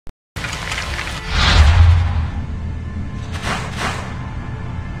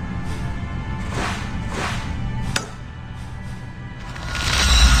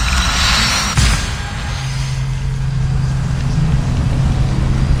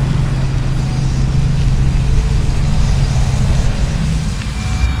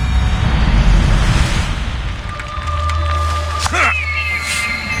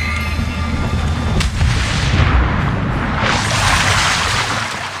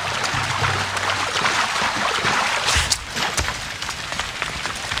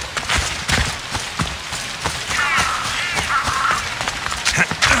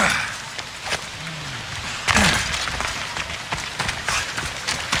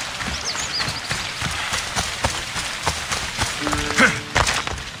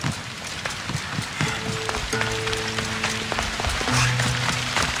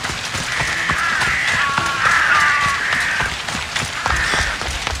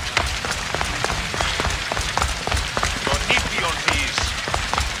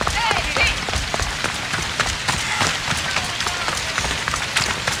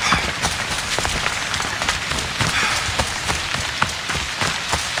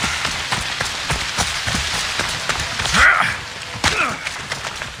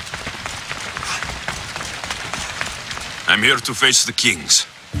I'm here to face the kings.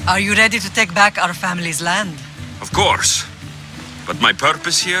 Are you ready to take back our family's land? Of course. But my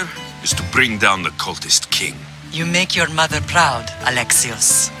purpose here is to bring down the cultist king. You make your mother proud,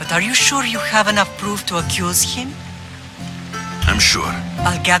 Alexios. But are you sure you have enough proof to accuse him? I'm sure.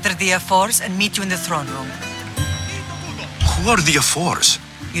 I'll gather the F4s and meet you in the throne room. Who are the F4s?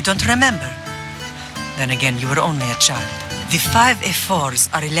 You don't remember? Then again, you were only a child. The 5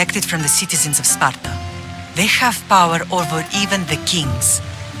 F4s are elected from the citizens of Sparta. They have power over even the kings.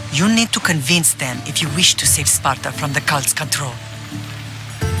 You need to convince them if you wish to save Sparta from the cult's control.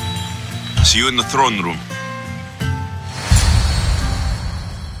 See you in the throne room.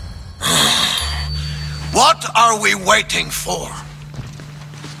 What are we waiting for?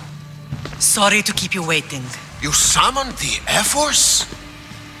 Sorry to keep you waiting. You summoned the F-Force?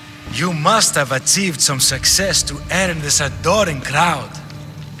 You must have achieved some success to earn this adoring crowd.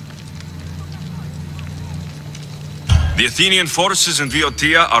 The Athenian forces in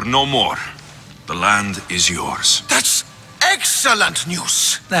Viotia are no more. The land is yours. That's excellent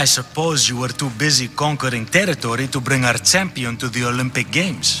news! I suppose you were too busy conquering territory to bring our champion to the Olympic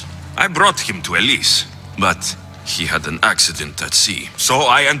Games. I brought him to Elise, but he had an accident at sea. So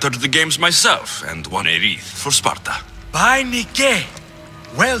I entered the games myself and won a wreath for Sparta. By Nike!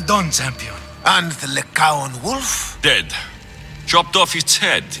 Well done, champion. And the Lycaon wolf? Dead. Chopped off its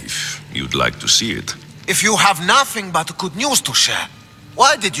head, if you'd like to see it. If you have nothing but good news to share,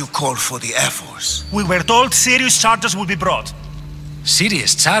 why did you call for the F-Force? We were told serious charges would be brought.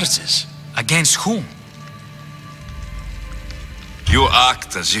 Serious charges? Against whom? You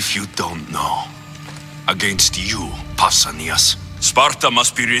act as if you don't know. Against you, Pausanias. Sparta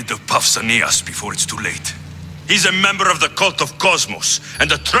must be rid of Pausanias before it's too late. He's a member of the Cult of Kosmos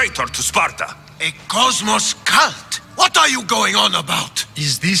and a traitor to Sparta. A Cosmos cult? What are you going on about?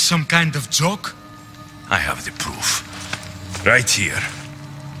 Is this some kind of joke? I have the proof. Right here.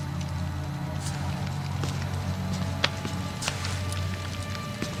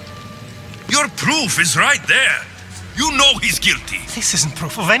 Your proof is right there. You know he's guilty. This isn't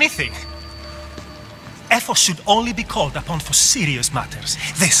proof of anything. Ephos should only be called upon for serious matters.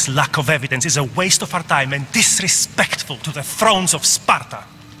 This lack of evidence is a waste of our time and disrespectful to the thrones of Sparta.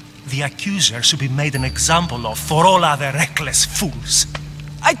 The accuser should be made an example of for all other reckless fools.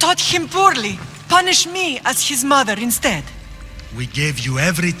 I taught him poorly. Punish me as his mother instead. We gave you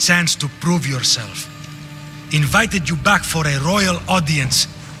every chance to prove yourself. Invited you back for a royal audience.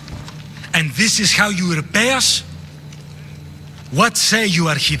 And this is how you repay us? What say you,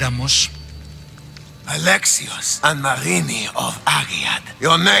 Archidamos? Alexios and Marini of Agiad,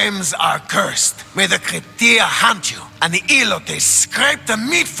 your names are cursed. May the Krypteia hunt you, and the Ilotes scrape the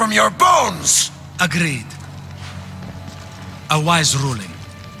meat from your bones! Agreed. A wise ruling.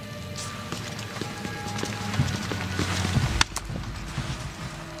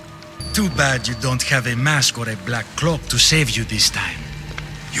 Too bad you don't have a mask or a black cloak to save you this time.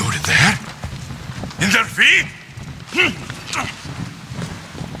 You were there? In their feet?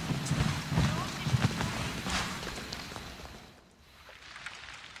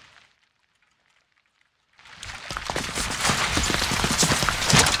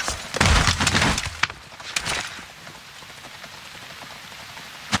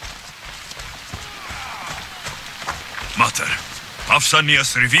 Mater,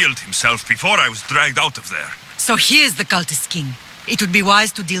 Pausanias revealed himself before I was dragged out of there. So he is the cultist king. It would be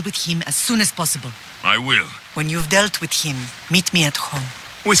wise to deal with him as soon as possible. I will. When you've dealt with him, meet me at home.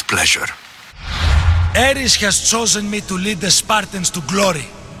 With pleasure. Ares has chosen me to lead the Spartans to glory.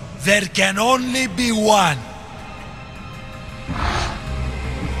 There can only be one.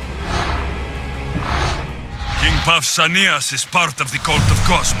 King Pausanias is part of the Cult of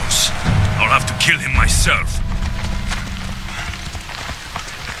Kosmos. I'll have to kill him myself.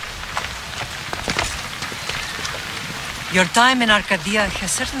 Your time in Arcadia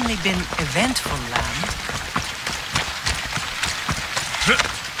has certainly been eventful, lad.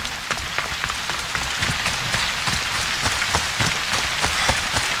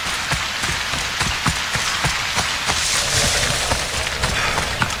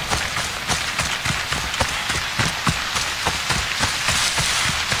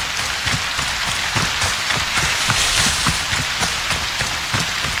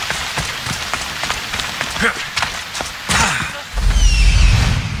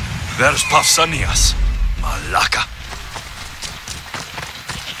 There's Pausanias. Malaka.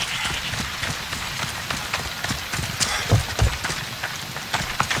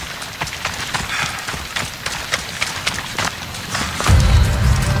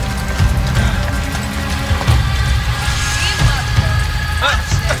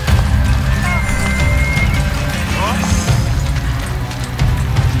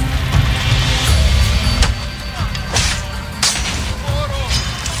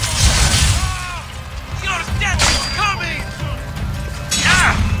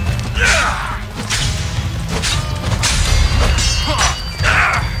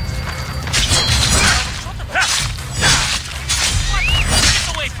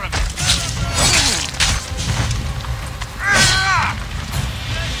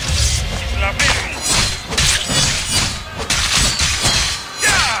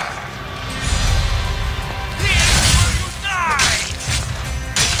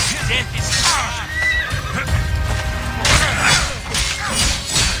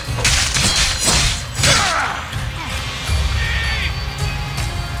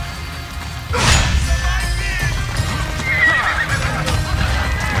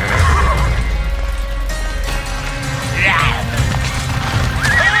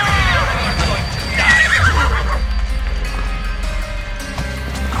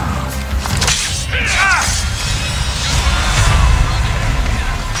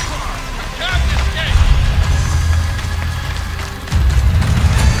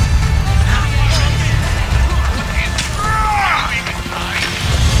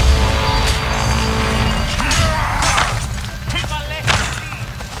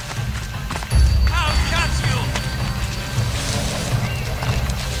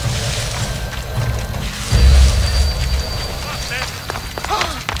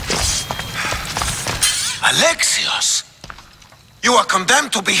 Alexios! You are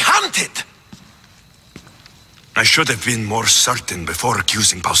condemned to be hunted! I should have been more certain before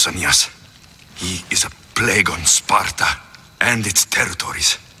accusing Pausanias. He is a plague on Sparta and its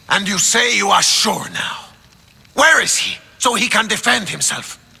territories. And you say you are sure now? Where is he, so he can defend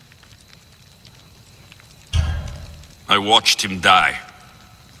himself? I watched him die.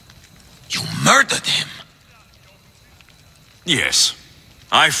 You murdered him? Yes.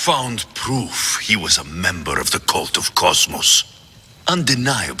 I found proof he was a member of the Cult of Kosmos.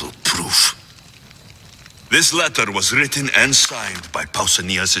 Undeniable proof. This letter was written and signed by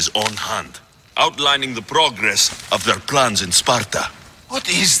Pausanias' own hand, outlining the progress of their plans in Sparta. What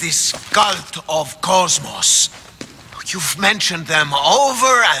is this Cult of Kosmos? You've mentioned them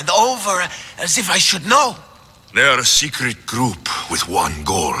over and over, as if I should know. They are a secret group with one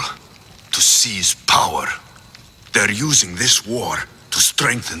goal: to seize power. They're using this war to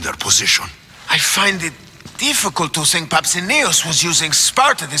strengthen their position. I find it difficult to think Pausanias was using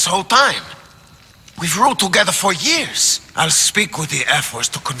Sparta this whole time. We've ruled together for years. I'll speak with the F-Force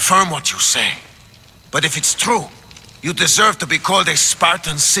to confirm what you say. But if it's true, you deserve to be called a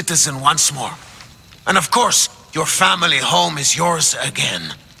Spartan citizen once more. And of course, your family home is yours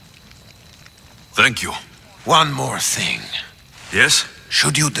again. Thank you. One more thing. Yes?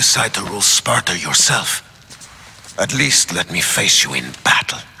 Should you decide to rule Sparta yourself, at least let me face you in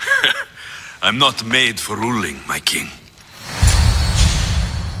battle. I'm not made for ruling, my king.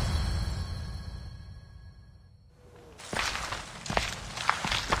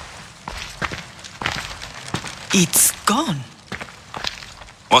 It's gone.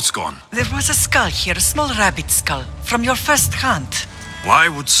 What's gone? There was a skull here, a small rabbit skull, from your first hunt. Why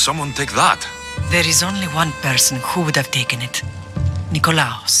would someone take that? There is only one person who would have taken it.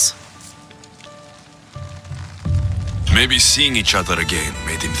 Nikolaos. Maybe seeing each other again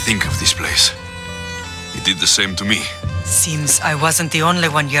made him think of this place. He did the same to me. Seems I wasn't the only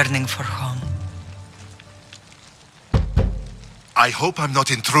one yearning for home. I hope I'm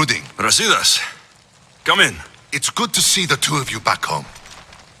not intruding. Brasidas, come in. It's good to see the two of you back home.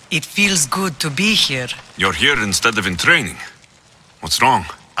 It feels good to be here. You're here instead of in training. What's wrong?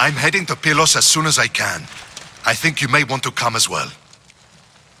 I'm heading to Pylos as soon as I can. I think you may want to come as well.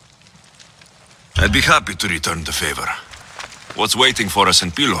 I'd be happy to return the favor. What's waiting for us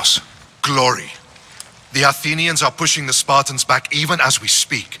in Pylos? Glory. The Athenians are pushing the Spartans back even as we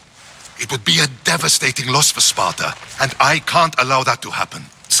speak. It would be a devastating loss for Sparta, and I can't allow that to happen.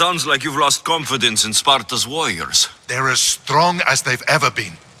 Sounds like you've lost confidence in Sparta's warriors. They're as strong as they've ever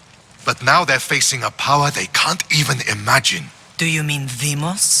been. But now they're facing a power they can't even imagine. Do you mean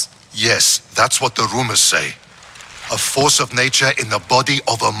Deimos? Yes, that's what the rumors say. A force of nature in the body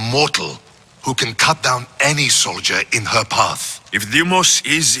of a mortal who can cut down any soldier in her path. If Deimos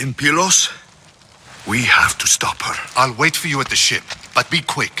is in Pylos, we have to stop her. I'll wait for you at the ship, but be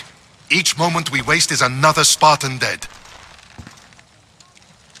quick. Each moment we waste is another Spartan dead.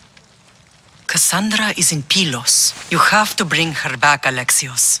 Cassandra is in Pylos. You have to bring her back,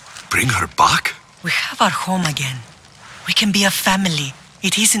 Alexios. Bring her back? We have our home again. We can be a family.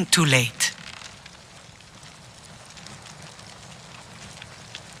 It isn't too late.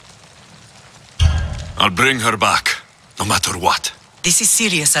 I'll bring her back, no matter what. This is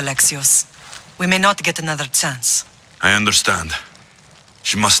serious, Alexios. We may not get another chance. I understand.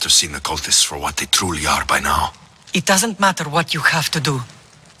 She must have seen the cultists for what they truly are by now. It doesn't matter what you have to do.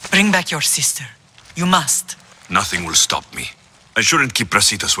 Bring back your sister. You must. Nothing will stop me. I shouldn't keep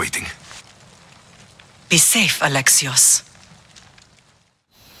Brasidas waiting. Be safe, Alexios.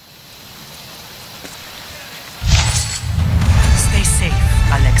 Stay safe,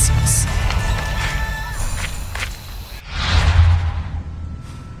 Alexios.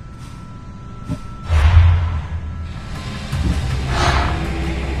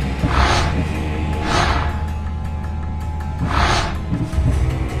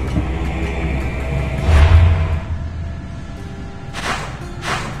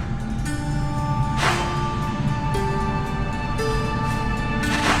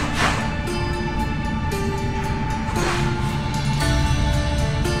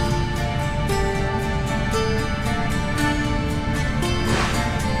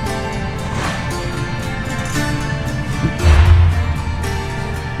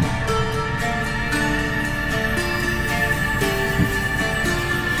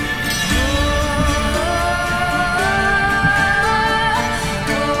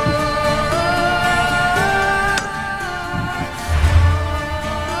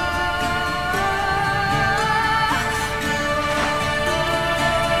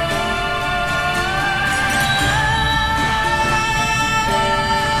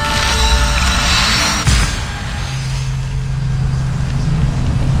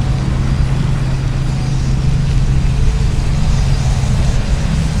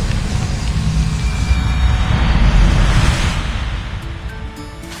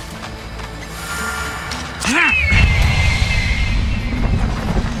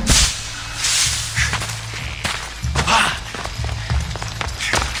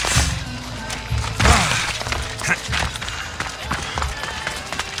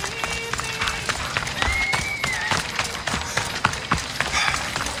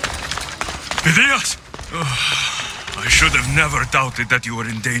 Phidias? I should have never doubted that you were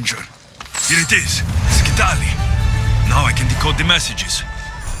in danger. Here it is, Skitali. Now I can decode the messages.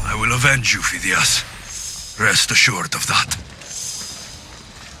 I will avenge you, Phidias. Rest assured of that.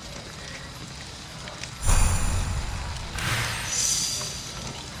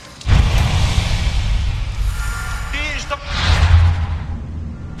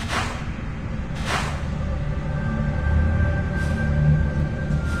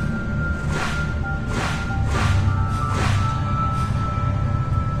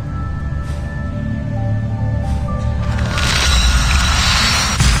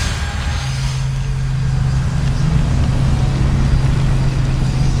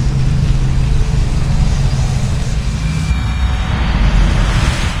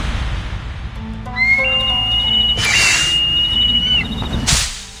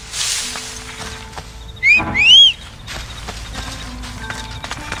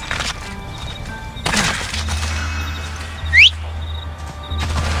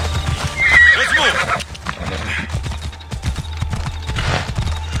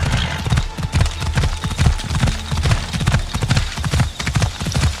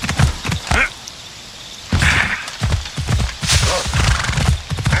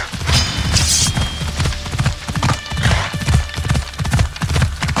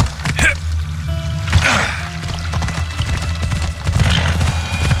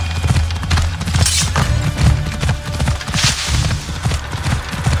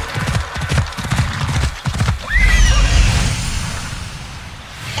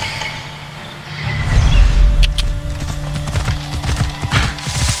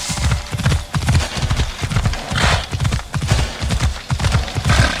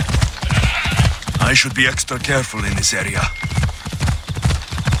 I should be extra careful in this area.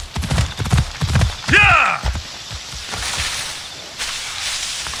 Yeah!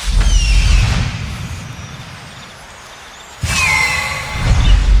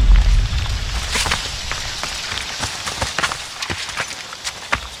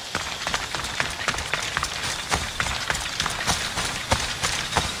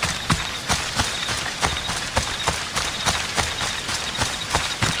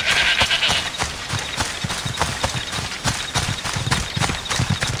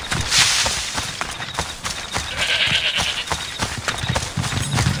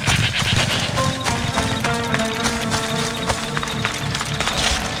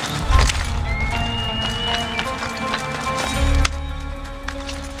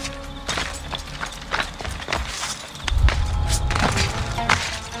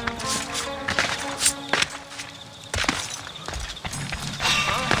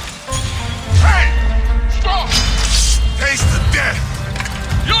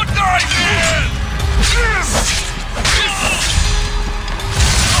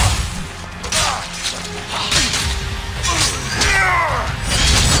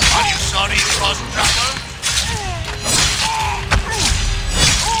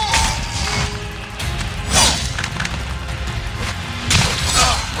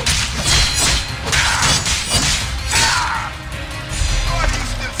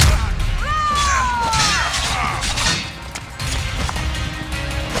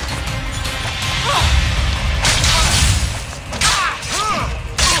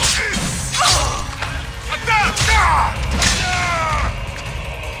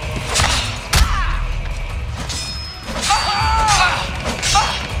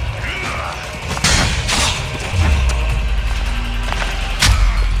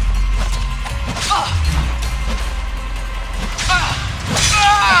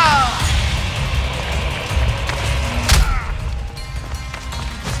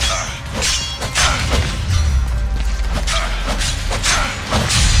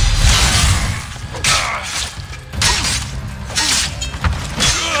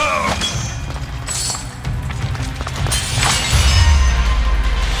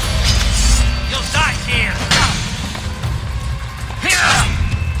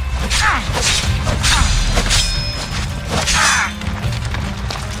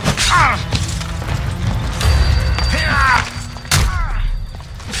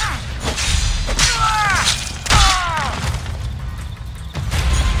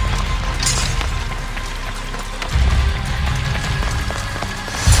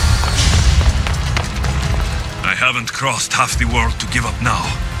 I haven't crossed half the world to give up now.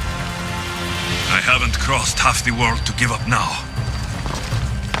 I haven't crossed half the world to give up now.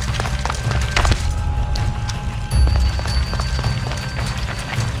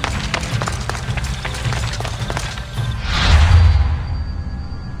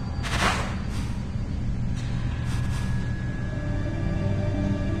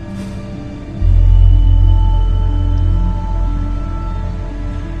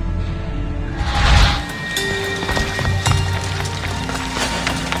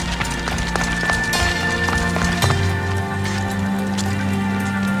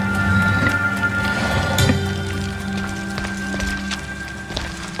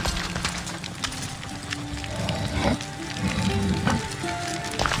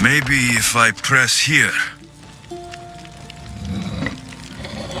 Maybe if I press here.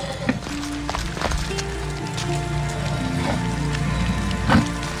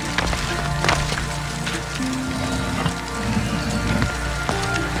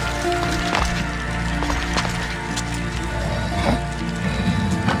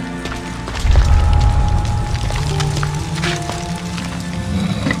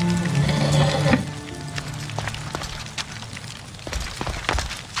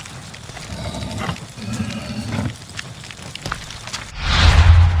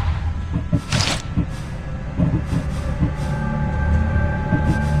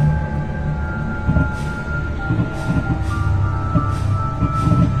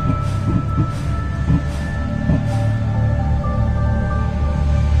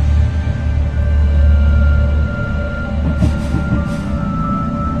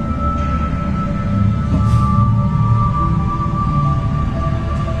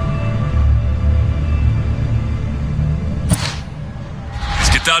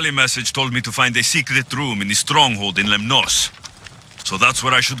 The message told me to find a secret room in the stronghold in Lemnos. So that's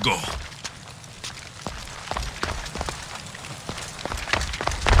where I should go.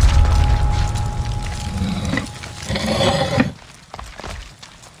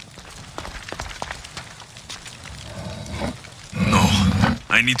 No,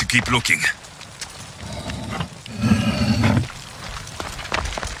 I need to keep looking.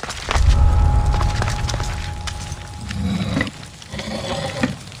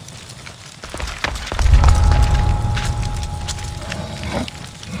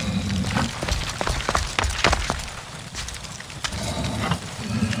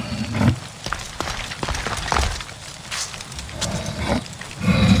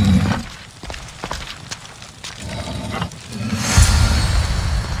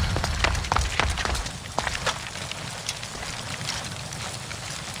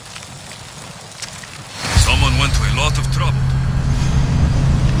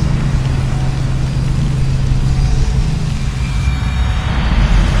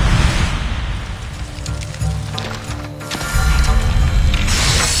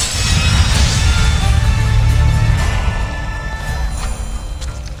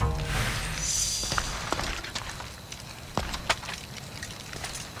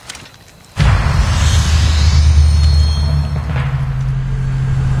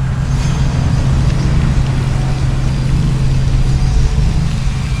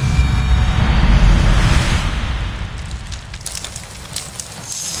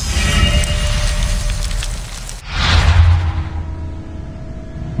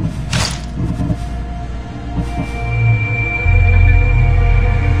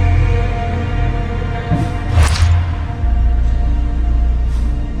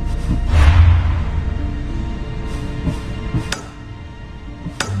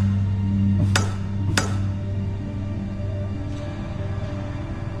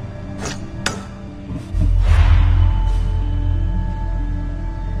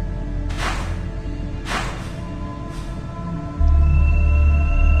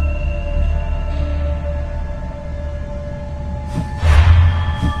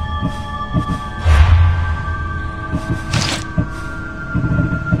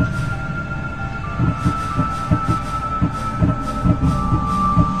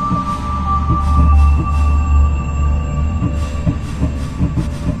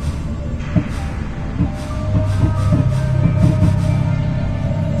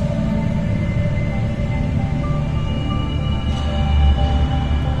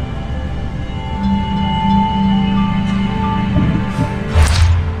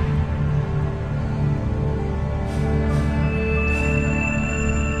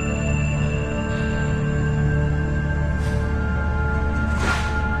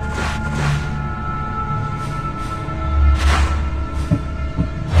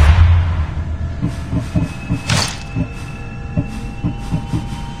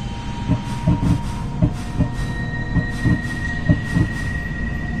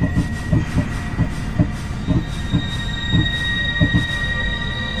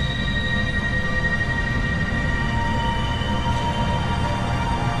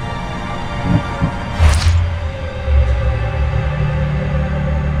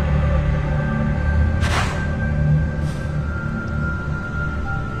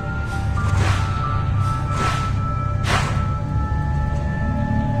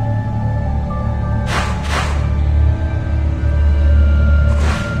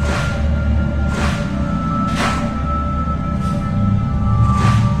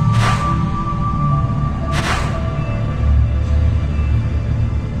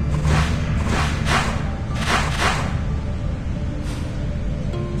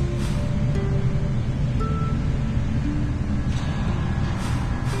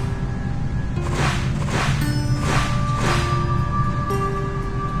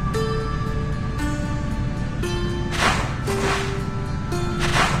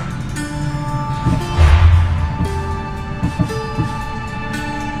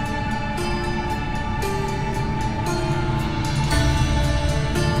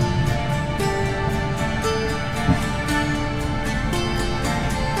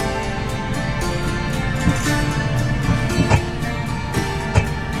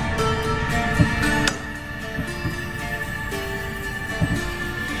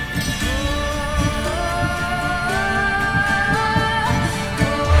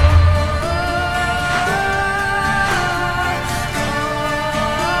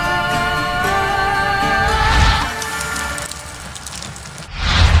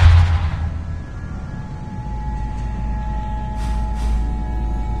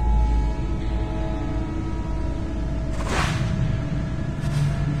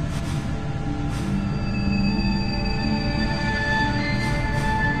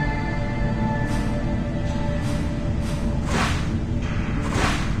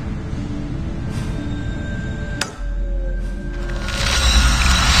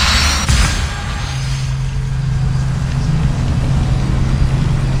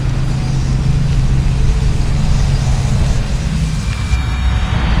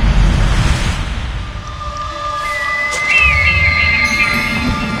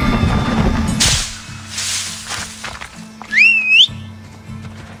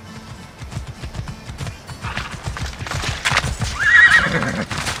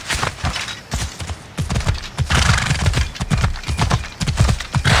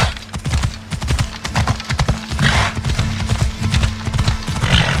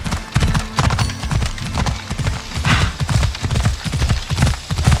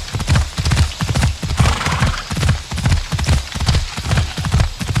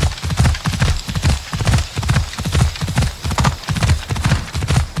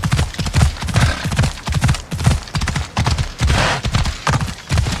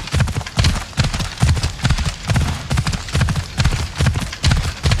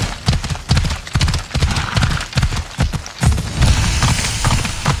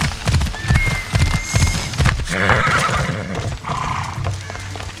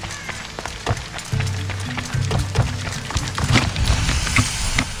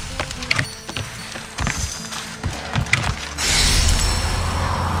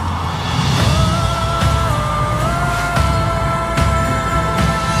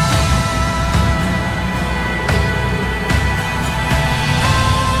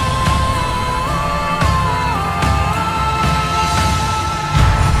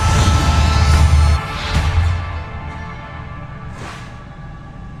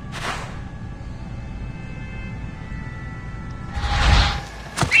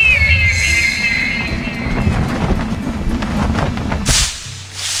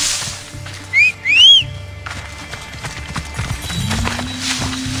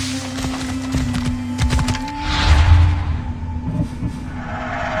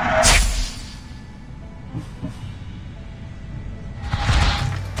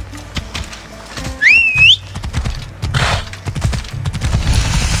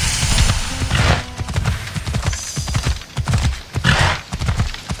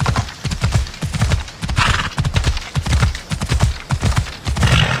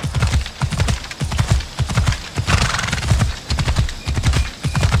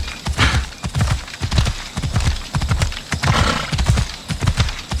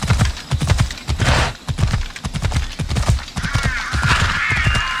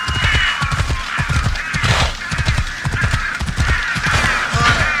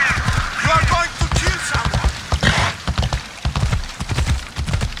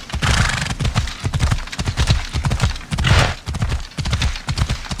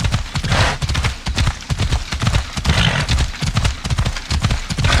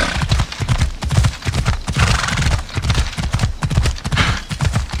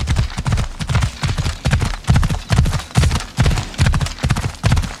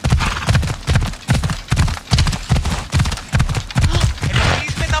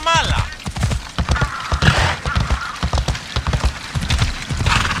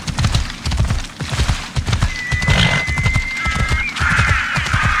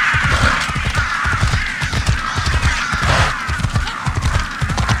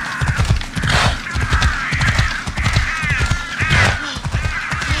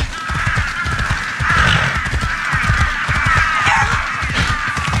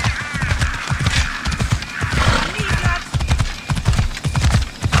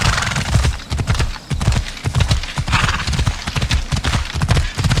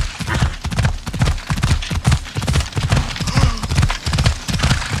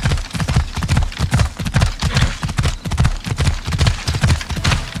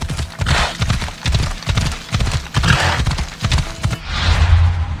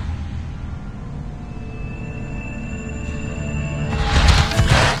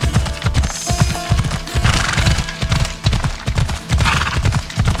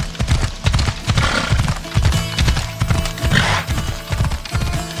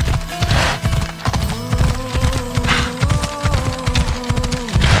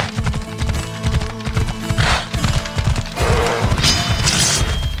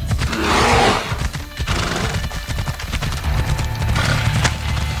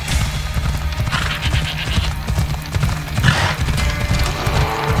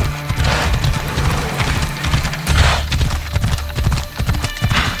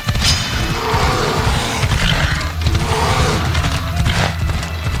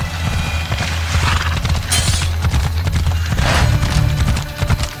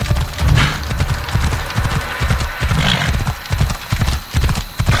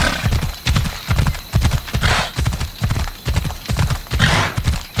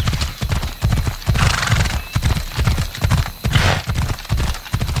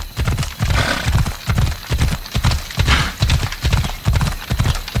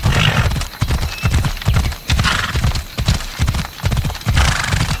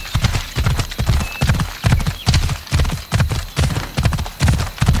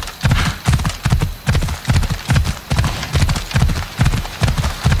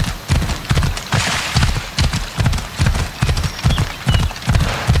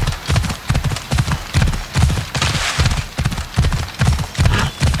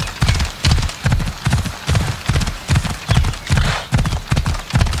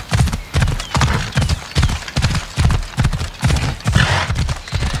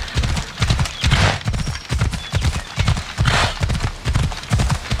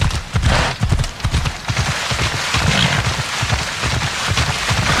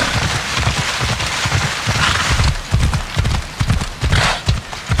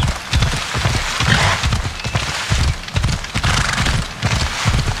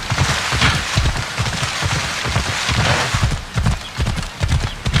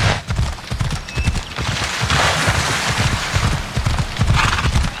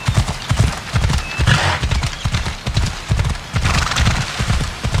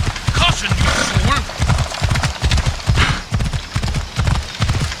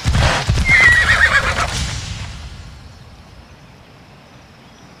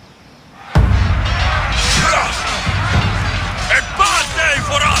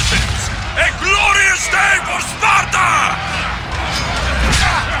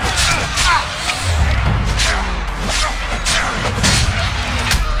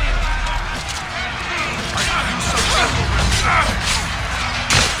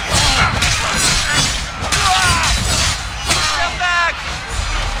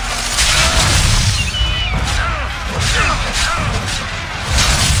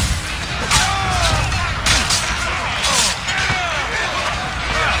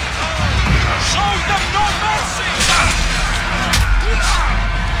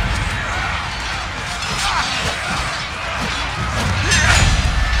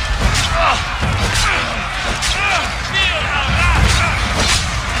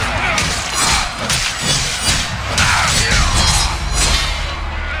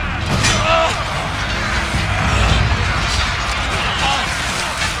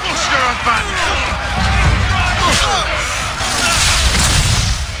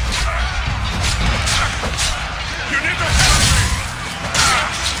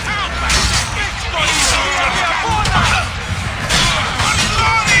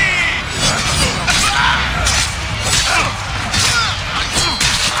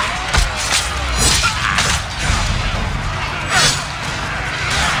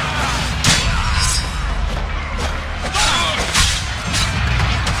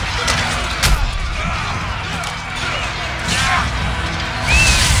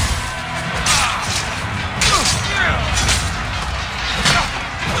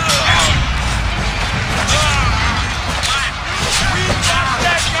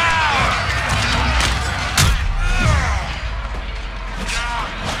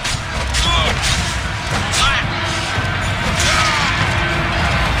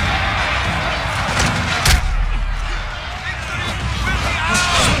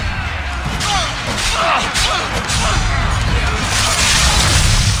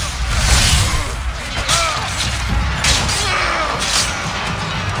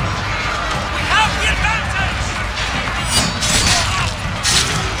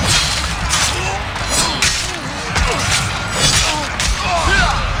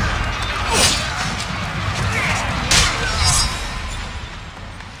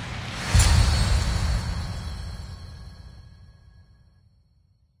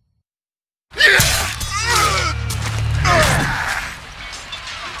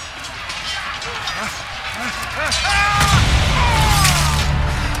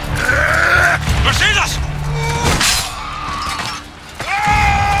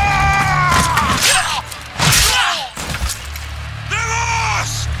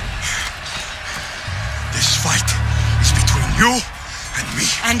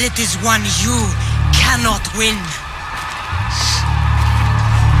 And it is one you cannot win.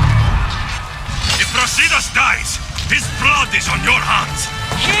 If Brasidas dies, his blood is on your hands.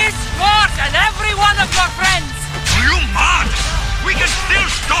 His, yours, and every one of your friends. Are you mad? We can still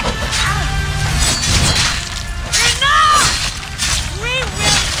stop. Enough! We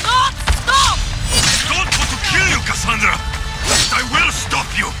will not stop! I don't want to kill you, Cassandra. But I will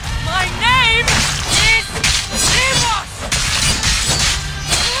stop you. My name is Animus!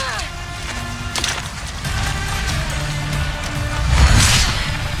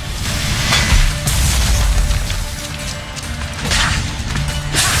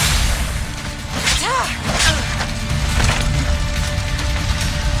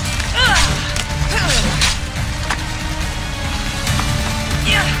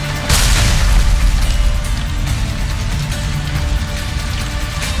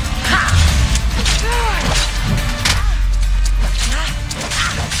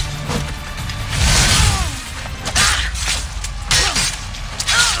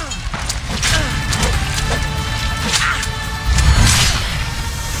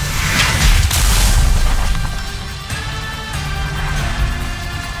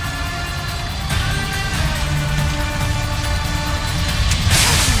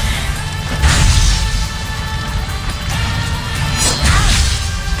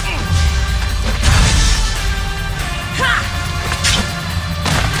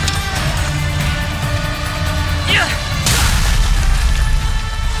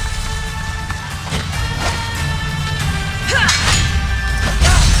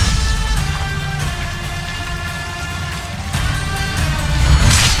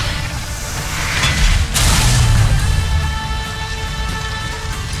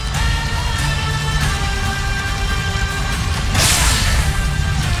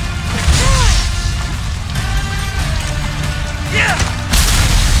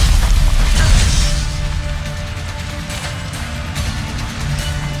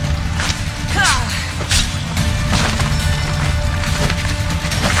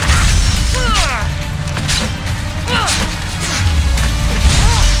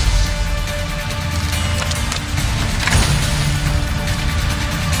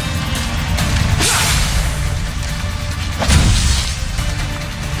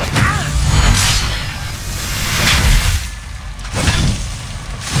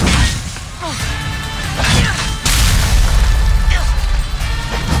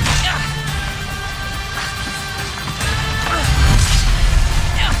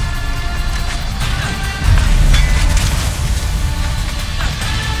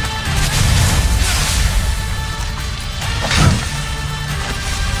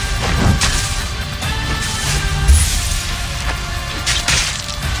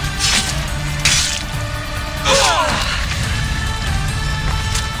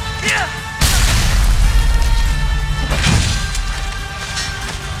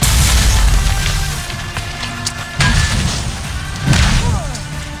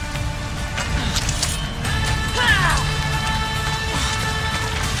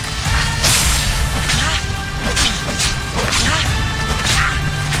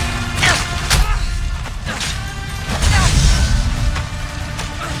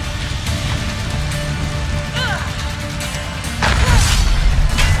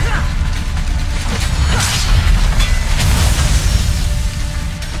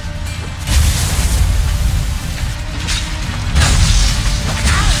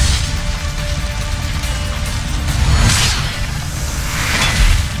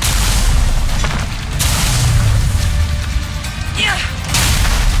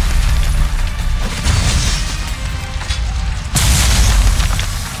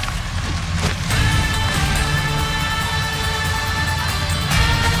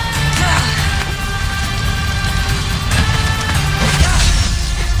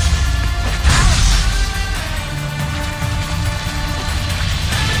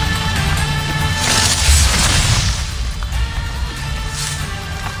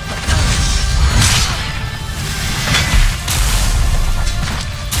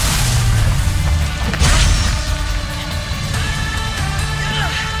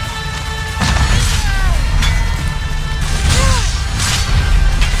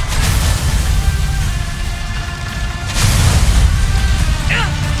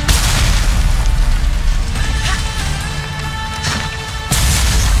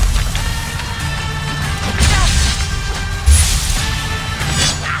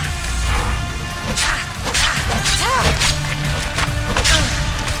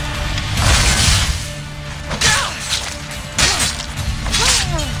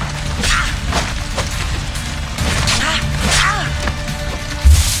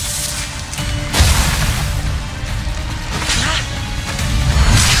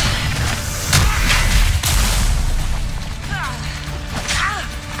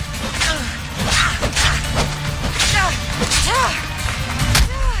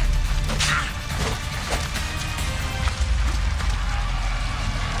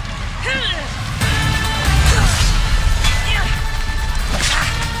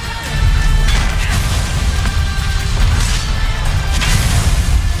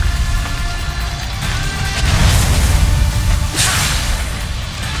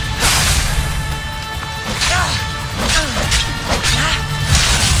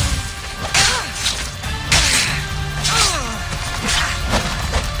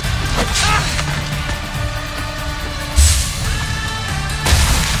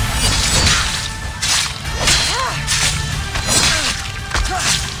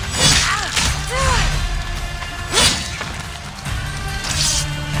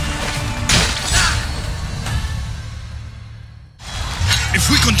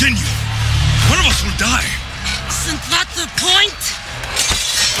 continue, one of us will die. Isn't that the point?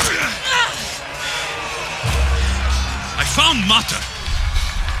 I found Mater.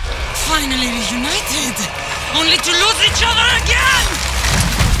 Finally reunited, only to lose each other again!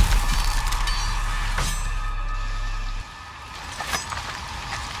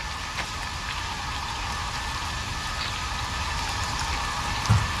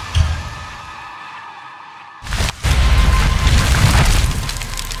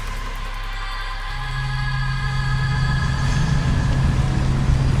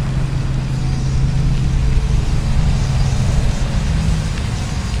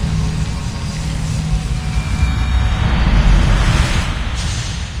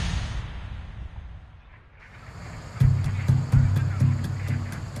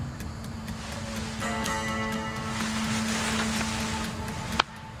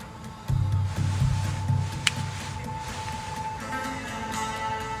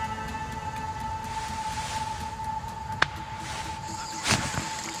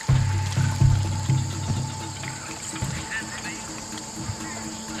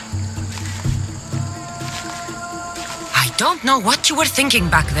 Don't know what you were thinking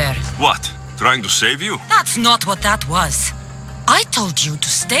back there. What? Trying to save you? That's not what that was. I told you to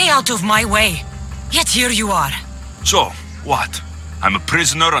stay out of my way. Yet here you are. So, what? I'm a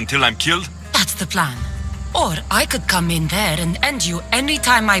prisoner until I'm killed? That's the plan. Or I could come in there and end you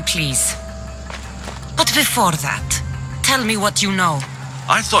anytime I please. But before that, tell me what you know.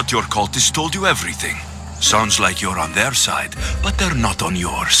 I thought your cultists told you everything. Sounds like you're on their side, but they're not on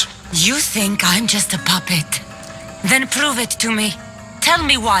yours. You think I'm just a puppet? Then prove it to me. Tell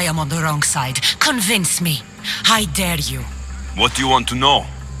me why I'm on the wrong side. Convince me. I dare you. What do you want to know?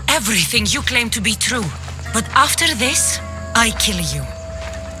 Everything you claim to be true. But after this, I kill you.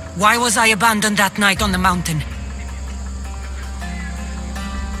 Why was I abandoned that night on the mountain?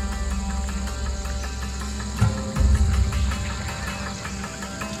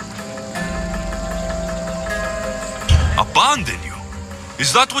 Abandon you?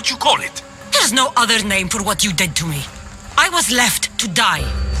 Is that what you call it? There's no other name for what you did to me. I was left to die.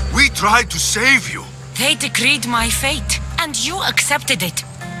 We tried to save you. They decreed my fate, and you accepted it.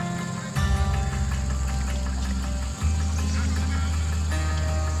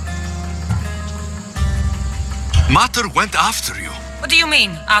 Mater went after you. What do you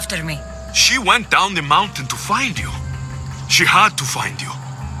mean, after me? She went down the mountain to find you. She had to find you.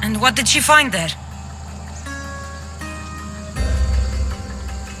 And what did she find there?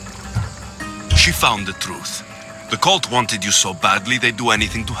 She found the truth. The cult wanted you so badly they'd do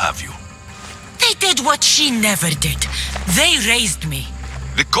anything to have you. They did what she never did. They raised me.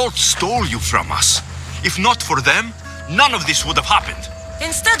 The cult stole you from us. If not for them, none of this would have happened.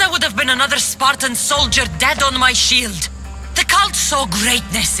 Instead, I would have been another Spartan soldier dead on my shield. The cult saw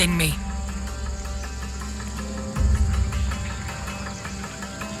greatness in me.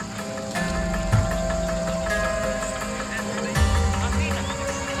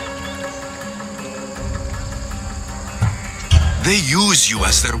 They use you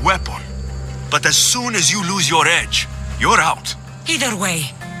as their weapon. But as soon as you lose your edge, you're out. Either way,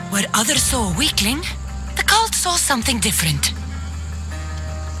 where others saw a weakling, the cult saw something different.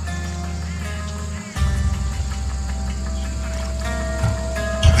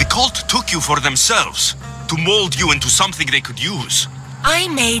 The cult took you for themselves, to mold you into something they could use. I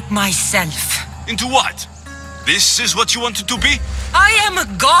made myself. Into what? This is what you wanted to be? I am a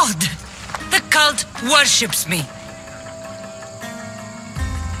god. The cult worships me.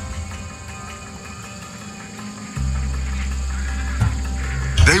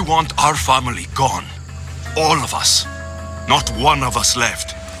 They want our family gone. All of us. Not one of us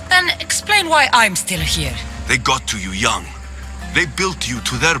left. Then explain why I'm still here. They got to you young. They built you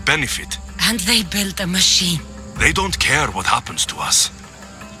to their benefit. And they built a machine. They don't care what happens to us.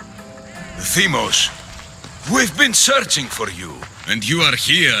 Themos, we've been searching for you, and you are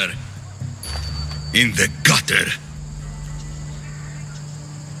here. In the gutter.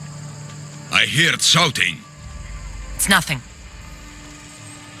 I heard shouting. It's nothing.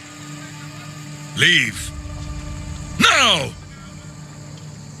 Leave. Now!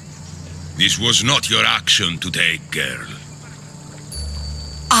 This was not your action to take, girl.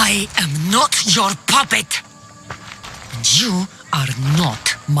 I am not your puppet. And you are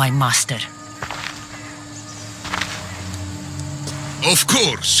not my master. Of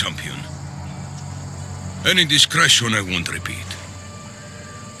course, champion. Any indiscretion I won't repeat.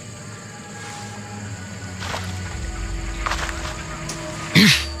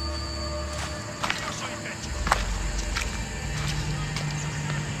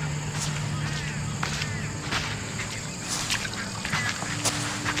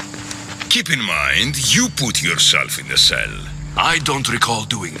 Keep in mind, you put yourself in the cell. I don't recall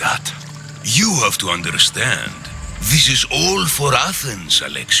doing that. You have to understand. This is all for Athens,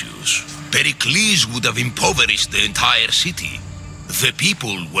 Alexios. Pericles would have impoverished the entire city. The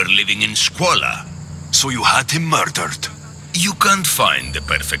people were living in squalor. So you had him murdered? You can't find the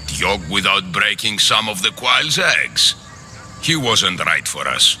perfect yolk without breaking some of the quail's eggs. He wasn't right for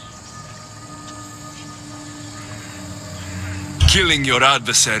us. Killing your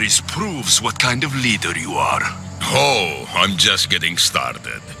adversaries proves what kind of leader you are. Oh, I'm just getting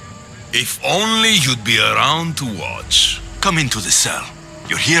started. If only you'd be around to watch. Come into the cell.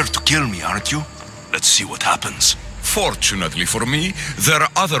 You're here to kill me, aren't you? Let's see what happens. Fortunately for me, there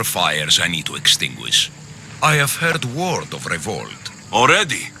are other fires I need to extinguish. I have heard word of revolt.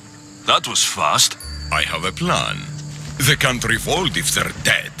 Already? That was fast. I have a plan. They can't revolt if they're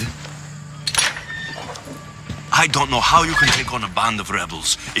dead. I don't know how you can take on a band of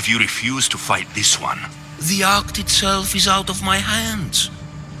rebels if you refuse to fight this one. The act itself is out of my hands.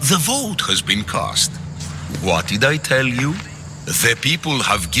 The vote has been cast. What did I tell you? The people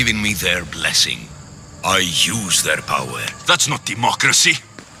have given me their blessing. I use their power. That's not democracy.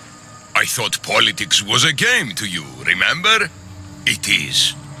 I thought politics was a game to you, remember? It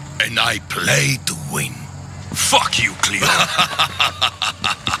is. And I play to win. Fuck you, Cleon.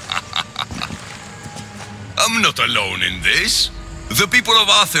 I'm not alone in this. The people of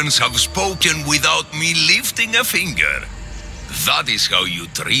Athens have spoken without me lifting a finger. That is how you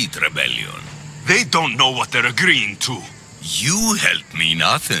treat rebellion. They don't know what they're agreeing to. You helped me in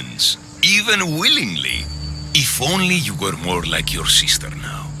Athens, even willingly. If only you were more like your sister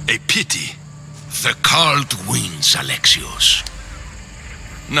now. A pity. The cult wins, Alexios.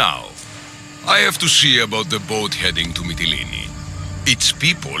 Now, I have to see about the boat heading to Mytilene. Its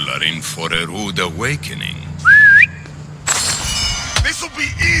people are in for a rude awakening. This'll be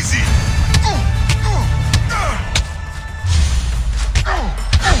easy!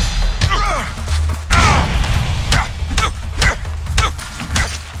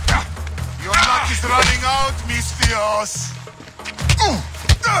 Your luck is running out, Misthios.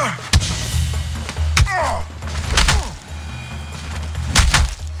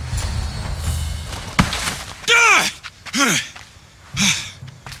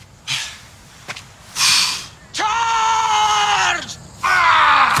 Charge!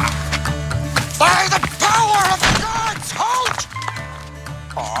 By the power of the gods, halt!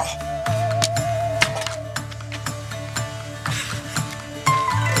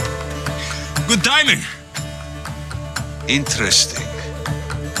 Good timing. Interesting.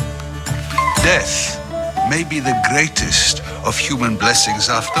 Death may be the greatest of human blessings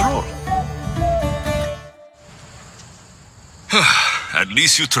after all. At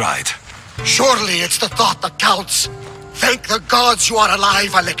least you tried. Surely it's the thought that counts. Thank the gods you are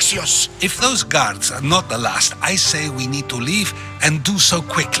alive, Alexios. If those guards are not the last, I say we need to leave and do so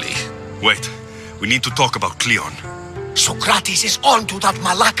quickly. Wait, we need to talk about Cleon. Socrates is on to that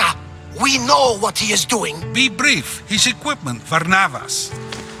Malaka. We know what he is doing. Be brief. His equipment, Varnavas.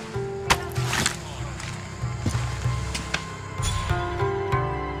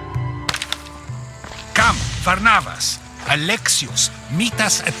 Come, Varnavas. Alexios, meet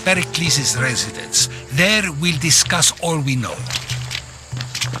us at Pericles' residence. There we'll discuss all we know.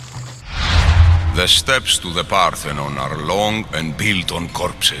 The steps to the Parthenon are long and built on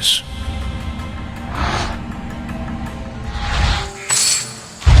corpses.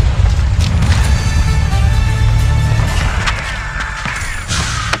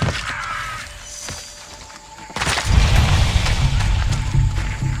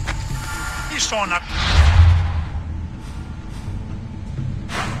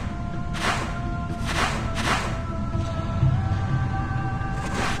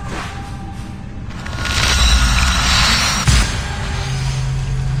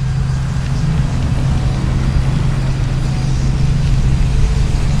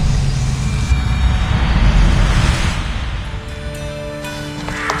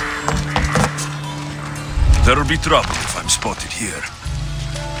 There'll be trouble if I'm spotted here.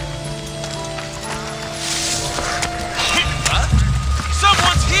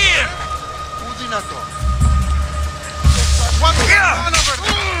 Someone's here! One here!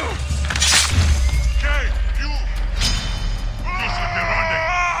 Okay, you! You should be running.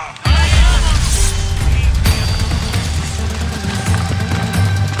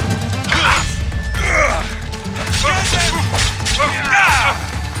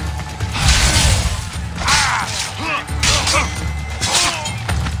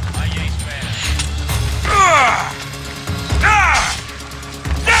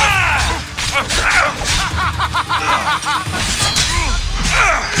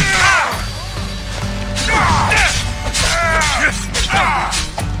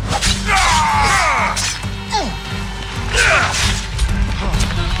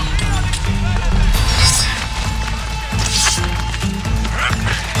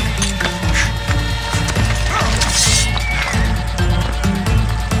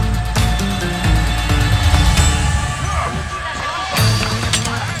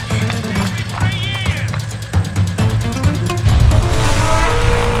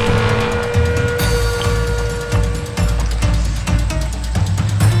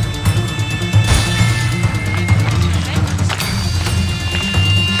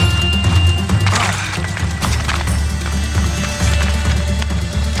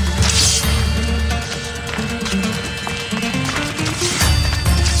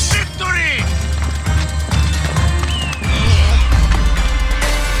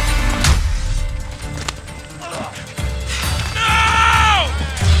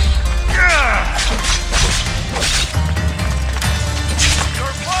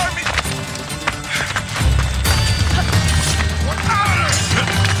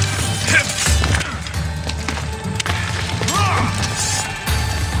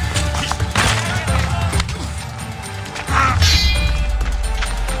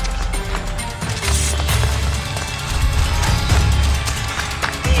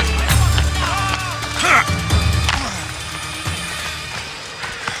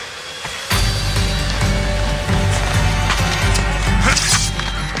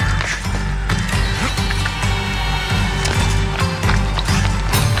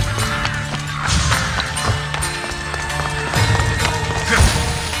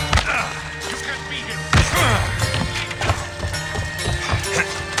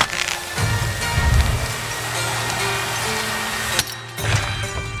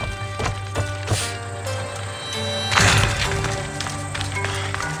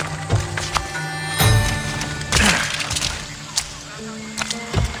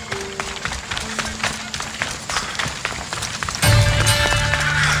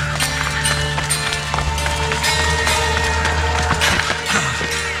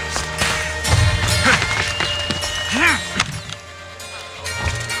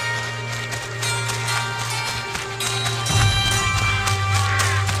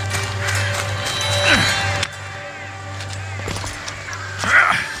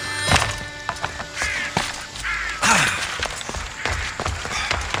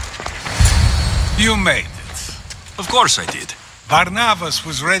 You made it. Of course I did. Barnabas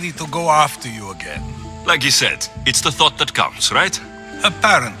was ready to go after you again. Like he said, it's the thought that counts, right?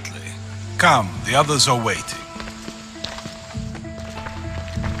 Apparently. Come, the others are waiting.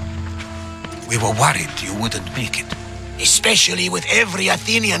 We were worried you wouldn't make it. Especially with every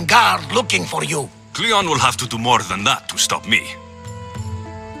Athenian guard looking for you. Cleon will have to do more than that to stop me.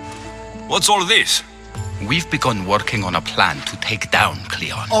 What's all this? We've begun working on a plan to take down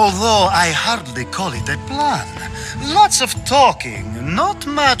Cleon. Although I hardly call it a plan. Lots of talking, not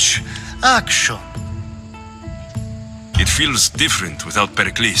much action. It feels different without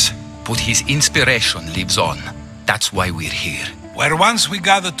Pericles. But his inspiration lives on. That's why we're here. Where once we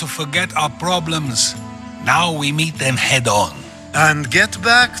gathered to forget our problems, now we meet them head on. And get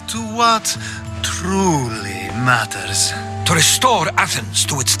back to what truly matters. To restore Athens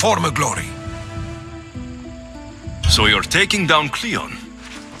to its former glory. So you're taking down Cleon?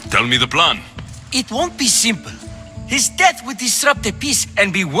 Tell me the plan. It won't be simple. His death would disrupt the peace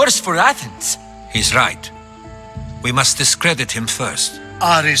and be worse for Athens. He's right. We must discredit him first.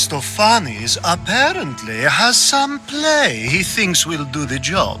 Aristophanes apparently has some play he thinks will do the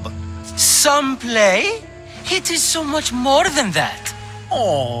job. Some play? It is so much more than that.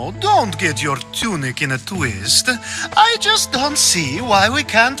 Oh, don't get your tunic in a twist. I just don't see why we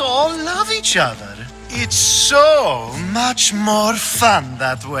can't all love each other. It's so much more fun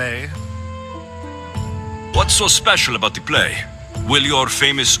that way. What's so special about the play? Will your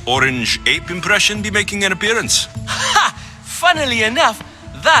famous orange ape impression be making an appearance? Ha! Funnily enough,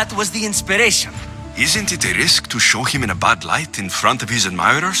 that was the inspiration. Isn't it a risk to show him in a bad light in front of his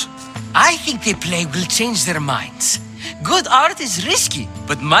admirers? I think the play will change their minds. Good art is risky,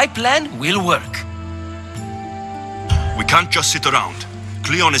 but my plan will work. We can't just sit around.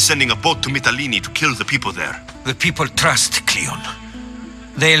 Cleon is sending a boat to Mytilene to kill the people there. The people trust Cleon.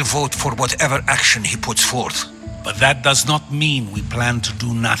 They'll vote for whatever action he puts forth. But that does not mean we plan to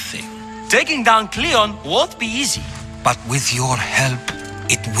do nothing. Taking down Cleon won't be easy. But with your help,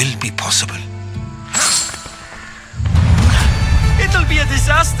 it will be possible. It'll be a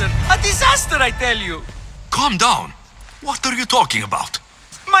disaster. A disaster, I tell you. Calm down. What are you talking about?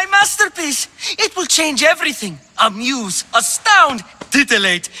 My masterpiece. It will change everything. Amuse, astound,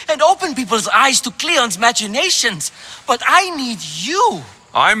 titillate, and open people's eyes to Cleon's machinations. But I need you.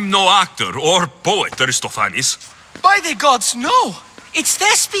 I'm no actor or poet, Aristophanes. By the gods, no. It's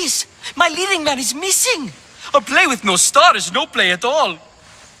Thespis. My leading man is missing. A play with no star is no play at all.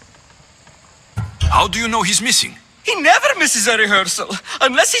 How do you know he's missing? He never misses a rehearsal,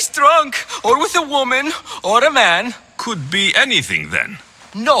 unless he's drunk, or with a woman, or a man. Could be anything then.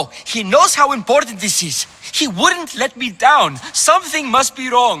 No, he knows how important this is. He wouldn't let me down. Something must be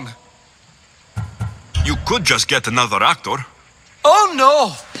wrong. You could just get another actor. Oh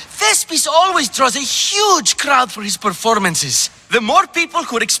no! Thespis always draws a huge crowd for his performances. The more people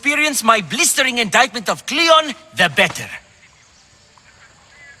who experience my blistering indictment of Cleon, the better.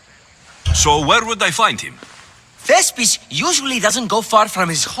 So where would I find him? Thespis usually doesn't go far from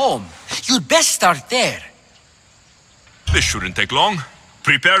his home. You'd best start there. This shouldn't take long.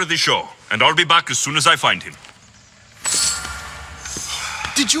 Prepare the show, and I'll be back as soon as I find him.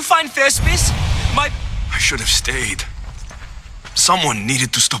 Did you find Thespis? I should have stayed. Someone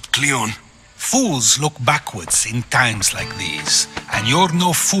needed to stop Cleon. Fools look backwards in times like these, and you're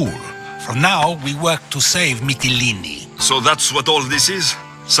no fool. From now, we work to save Mytilene. So that's what all this is?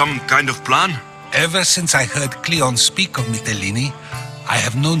 Some kind of plan? Ever since I heard Cleon speak of Mytilene, I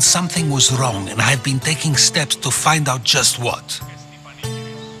have known something was wrong, and I have been taking steps to find out just what.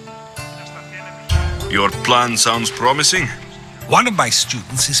 Your plan sounds promising. One of my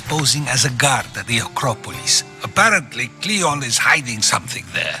students is posing as a guard at the Acropolis. Apparently, Cleon is hiding something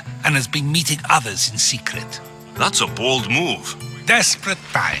there, and has been meeting others in secret. That's a bold move. Desperate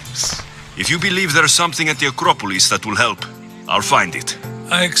times. If you believe there's something at the Acropolis that will help, I'll find it.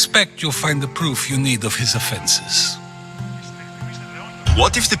 I expect you'll find the proof you need of his offenses.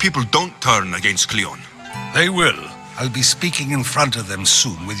 What if the people don't turn against Cleon? They will. I'll be speaking in front of them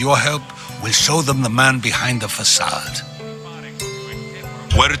soon. With your help, we'll show them the man behind the facade.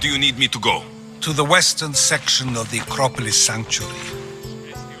 Where do you need me to go? To the western section of the Acropolis Sanctuary.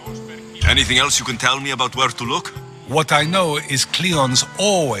 Anything else you can tell me about where to look? What I know is Cleon's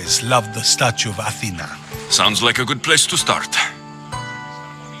always loved the statue of Athena. Sounds like a good place to start.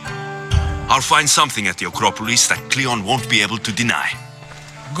 I'll find something at the Acropolis that Cleon won't be able to deny.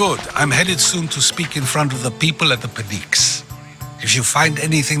 Good. I'm headed soon to speak in front of the people at the Pedix. If you find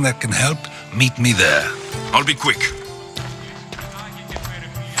anything that can help, meet me there. I'll be quick.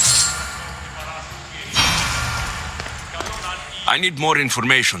 I need more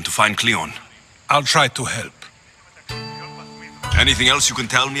information to find Cleon. I'll try to help. Anything else you can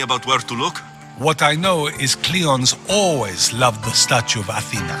tell me about where to look? What I know is Cleons always loved the statue of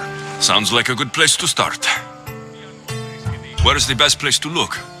Athena. Sounds like a good place to start. Where is the best place to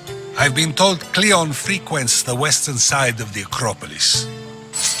look? I've been told Cleon frequents the western side of the Acropolis.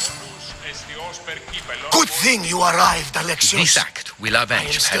 Good thing you arrived, Alexios. This act will avenge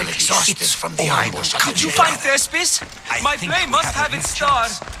I am still Pericles. exhausted from the ambush. Did you find Thespis? My blade must have its star.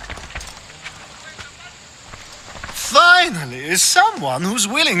 Finally, someone who's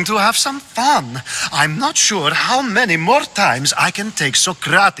willing to have some fun. I'm not sure how many more times I can take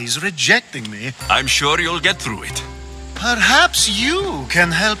Socrates rejecting me. I'm sure you'll get through it. Perhaps you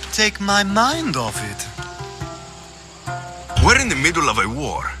can help take my mind off it. We're in the middle of a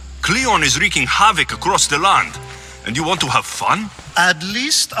war. Cleon is wreaking havoc across the land. And you want to have fun? At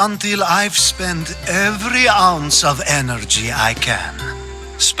least until I've spent every ounce of energy I can.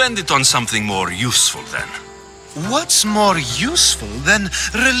 Spend it on something more useful then. What's more useful than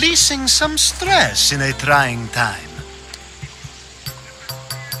releasing some stress in a trying time?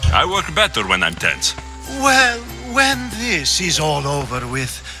 I work better when I'm tense. Well, when this is all over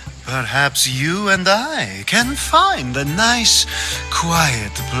with, perhaps you and I can find a nice,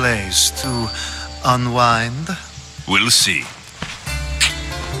 quiet place to unwind. We'll see.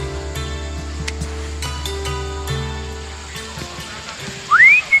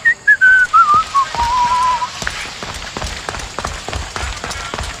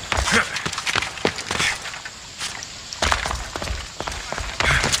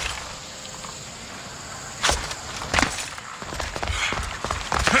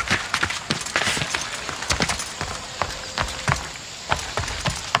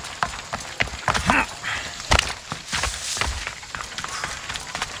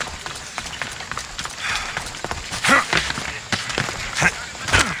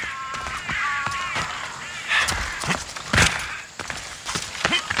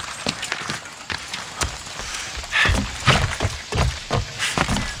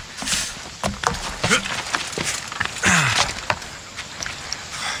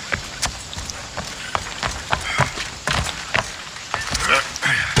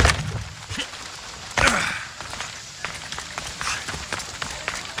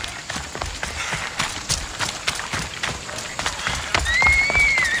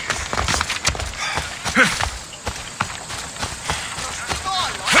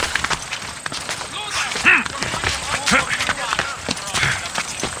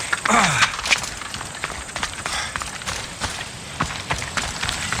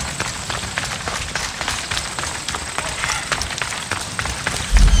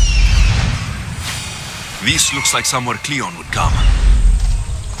 This looks like somewhere Cleon would come.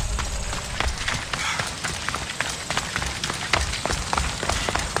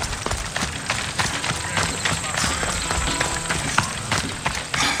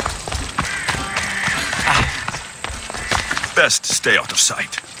 Best stay out of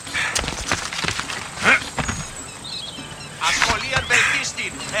sight.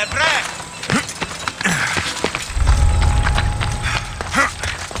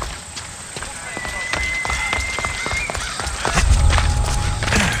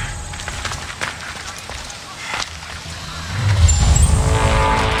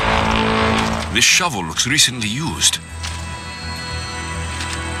 This shovel looks recently used.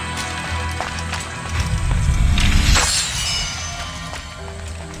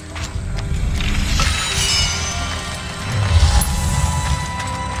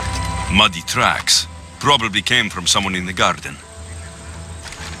 Muddy tracks. Probably came from someone in the garden.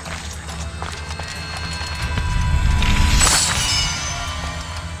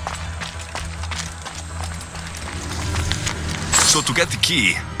 So to get the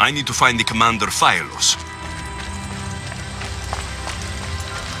key, I need to find the commander Phylos.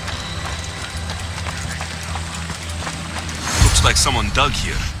 Looks like someone dug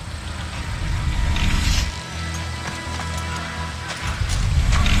here.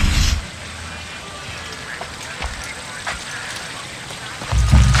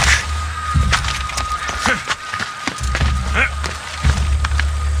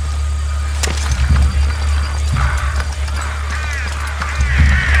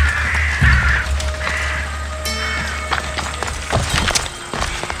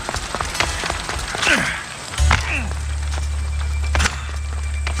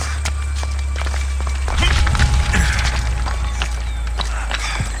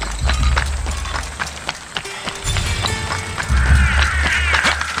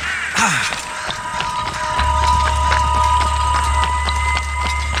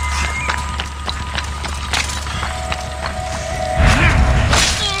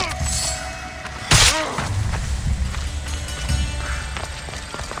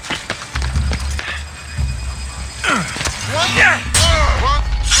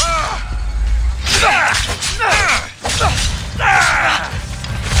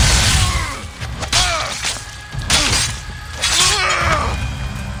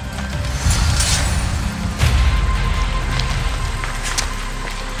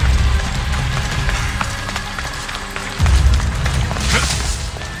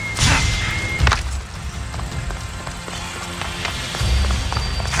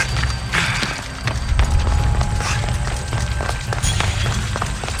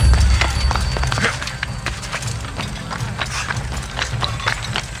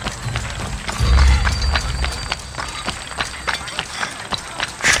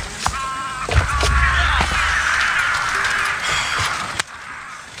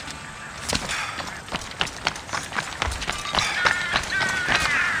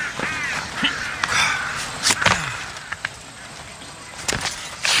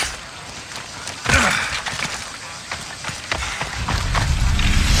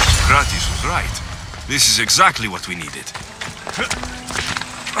 was right. This is exactly what we needed.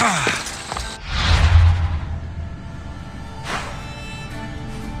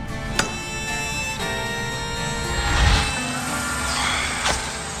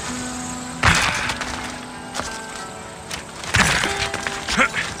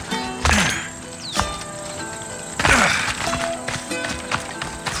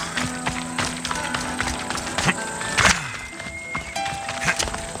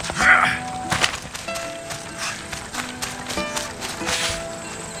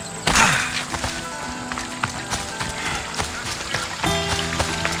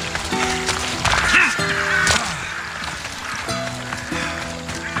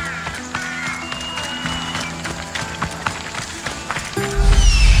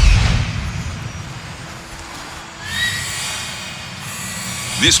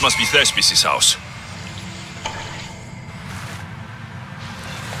 This must be Thespis' house.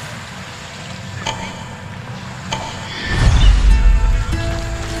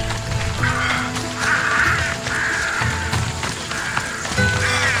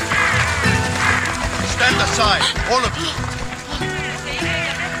 Stand aside, all of you.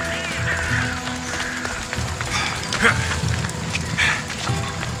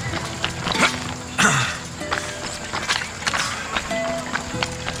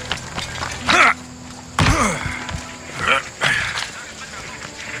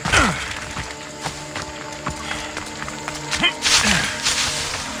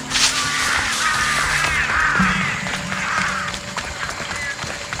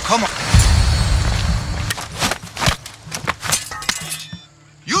 Come on.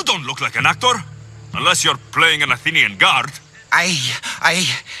 You don't look like an actor. Unless you're playing an Athenian guard.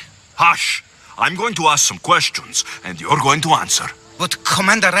 Hush. I'm going to ask some questions, and you're going to answer. But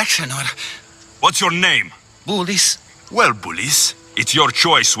Commander Rexenor... What's your name? Bullis. Well, Bullis, it's your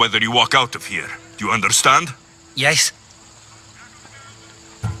choice whether you walk out of here. Do you understand? Yes.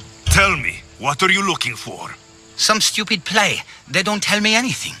 Tell me, what are you looking for? Some stupid play. They don't tell me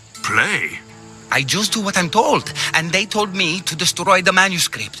anything. Play? I just do what I'm told, and they told me to destroy the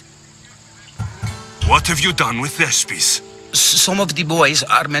manuscript. What have you done with Thespis? Some of the boys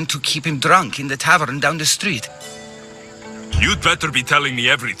are meant to keep him drunk in the tavern down the street. You'd better be telling me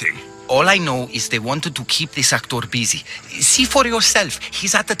everything. All I know is they wanted to keep this actor busy. See for yourself,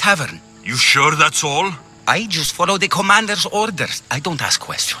 he's at the tavern. You sure that's all? I just follow the commander's orders. I don't ask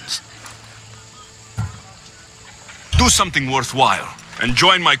questions. Do something worthwhile, and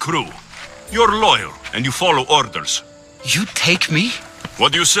join my crew. You're loyal, and you follow orders. You take me?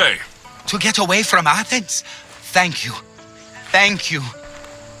 What do you say? To get away from Athens? Thank you. Thank you.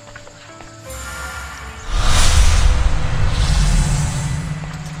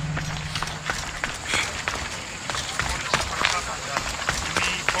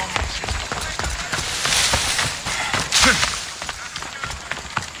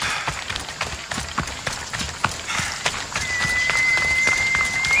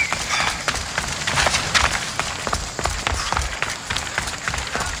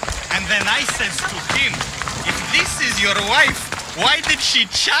 And then I said to him, if this is your wife, why did she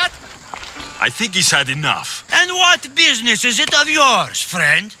chat? I think he's had enough. And what business is it of yours,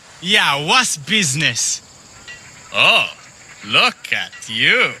 friend? Yeah, what's business? Oh, look at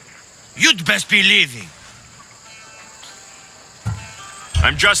you. You'd best be leaving.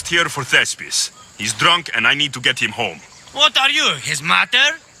 I'm just here for Thespis. He's drunk and I need to get him home. What are you, his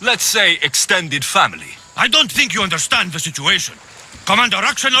mater? Let's say extended family. I don't think you understand the situation. Commander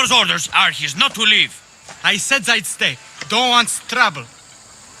Rexenor's orders are he's not to leave. I said I'd stay. Don't want trouble.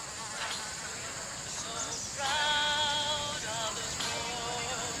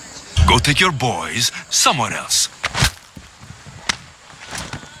 Go take your boys somewhere else.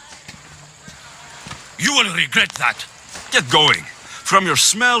 You will regret that. Get going. From your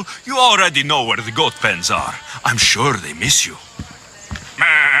smell, you already know where the goat pens are. I'm sure they miss you.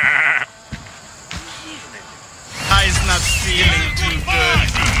 I's not feeling too good.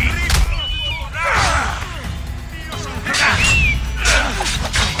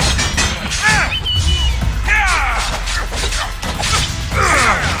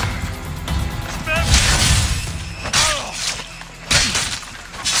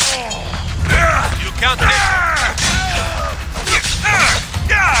 You can't hit.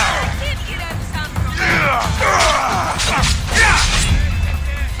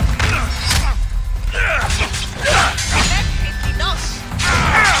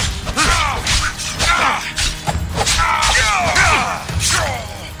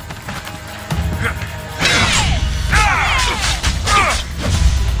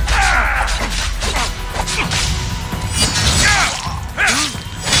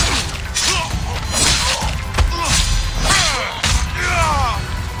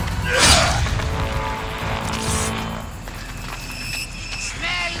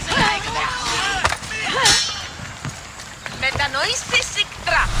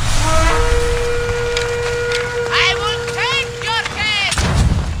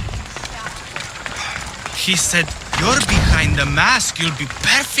 He said, you're behind the mask, you'll be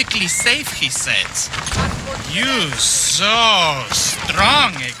perfectly safe, he says. You so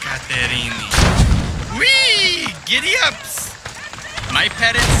strong, Ekaterini. Whee! Giddy-ups! My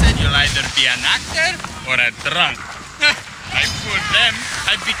parents said you'll either be an actor or a drunk. I fooled them.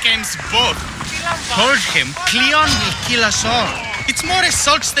 I became both. Told him Cleon will kill us all. It's more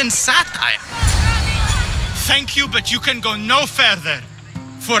assaults than satire. Thank you, but you can go no further.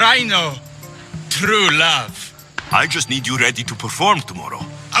 For I know true love. I just need you ready to perform tomorrow.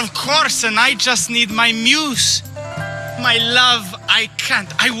 Of course, and I just need my muse. My love, I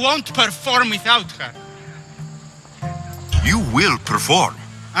can't. I won't perform without her. You will perform.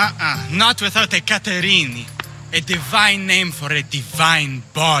 Not without Ekaterini. A divine name for a divine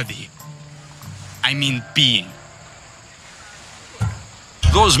body. I mean being.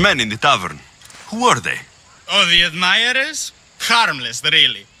 Those men in the tavern, who are they? Oh, the admirers? Harmless,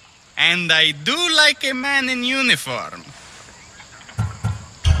 really. And I do like a man in uniform.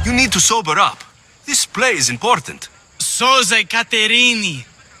 You need to sober up. This play is important. So's Ekaterini.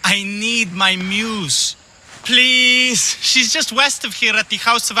 I need my muse. Please. She's just west of here at the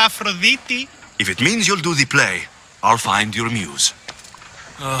House of Aphrodite. If it means you'll do the play, I'll find your muse.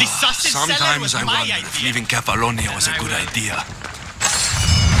 The sausage seller Sometimes was I my wonder idea. if leaving Kefalonia was a good idea.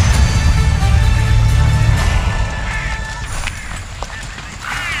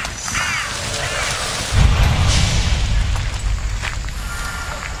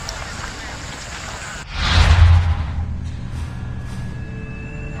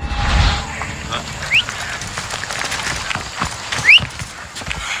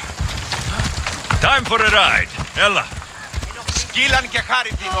 Time for a ride. Ella. Σκύλαν και χάρη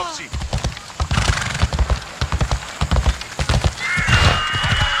την όψη.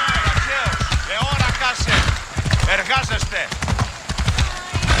 Εώρα κάσε. Εργάζεστε.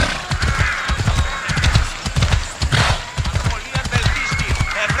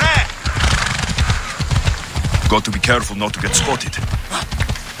 Got to be careful not to get spotted.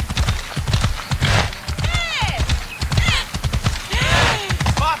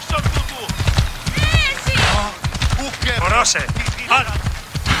 Ορώσε!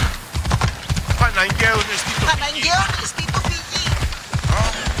 Παναγιώτη στο φυγή!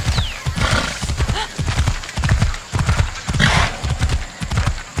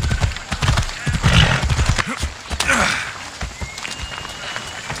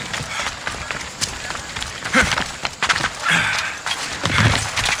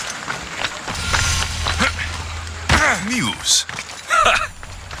 Muse.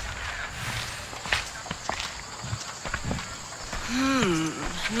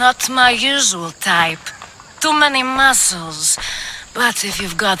 Not my usual type. Too many muscles. But if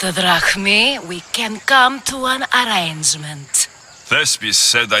you've got a drachmi, we can come to an arrangement. Thespis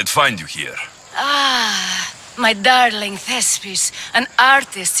said I'd find you here. Ah, my darling Thespis, an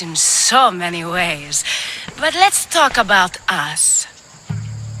artist in so many ways. But let's talk about us.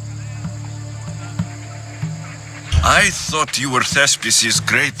 I thought you were Thespis'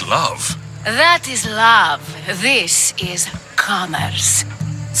 great love. That is love. This is commerce.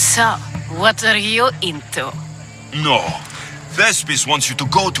 So, what are you into? No. Thespis wants you to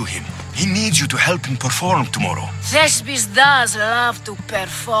go to him. He needs you to help him perform tomorrow. Thespis does love to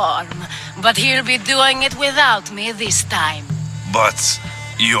perform, but he'll be doing it without me this time. But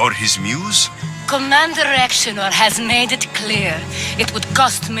you're his muse? Commander Exenor has made it clear it would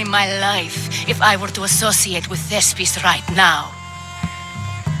cost me my life if I were to associate with Thespis right now.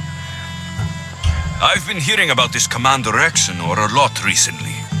 I've been hearing about this Commander Exenor a lot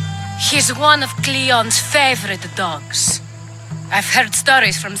recently. He's one of Cleon's favorite dogs. I've heard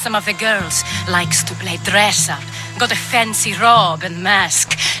stories from some of the girls. Likes to play dress-up, got a fancy robe and mask.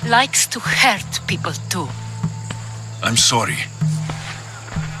 Likes to hurt people too. I'm sorry.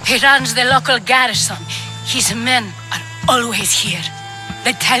 He runs the local garrison. His men are always here.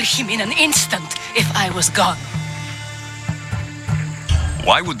 They'd tell him in an instant if I was gone.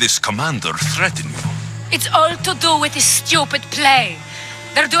 Why would this commander threaten you? It's all to do with his stupid play.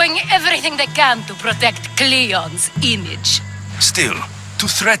 They're doing everything they can to protect Cleon's image. Still, to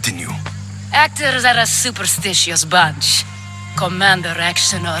threaten you. Actors are a superstitious bunch. Commander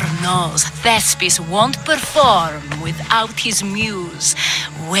Exenor knows Thespis won't perform without his muse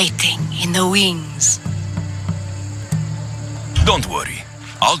waiting in the wings. Don't worry.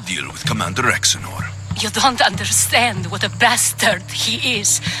 I'll deal with Commander Exenor. You don't understand what a bastard he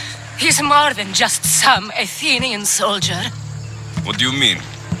is. He's more than just some Athenian soldier. What do you mean?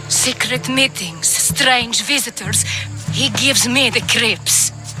 Secret meetings, strange visitors. He gives me the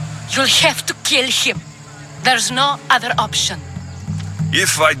creeps. You'll have to kill him. There's no other option.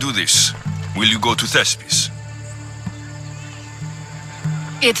 If I do this, Will you go to Thespis?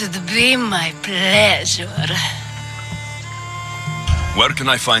 It'd be my pleasure. Where can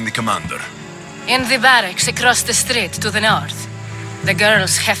I find the commander? In the barracks across the street to the north. The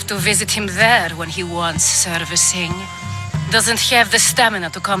girls have to visit him there when he wants servicing. Doesn't have the stamina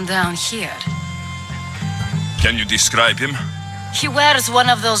to come down here. Can you describe him? He wears one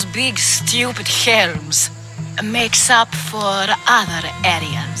of those big, stupid helms. Makes up for other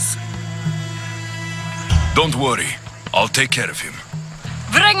areas. Don't worry. I'll take care of him.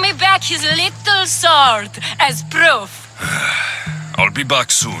 Bring me back his little sword as proof. I'll be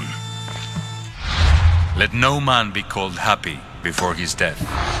back soon. Let no man be called happy before his death.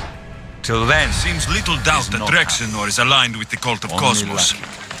 Till then, seems little doubt that Drexenor is aligned with the Cult of Kosmos.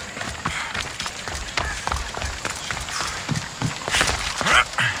 Lucky.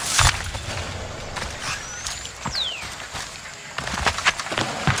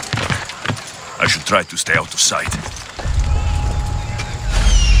 I should try to stay out of sight.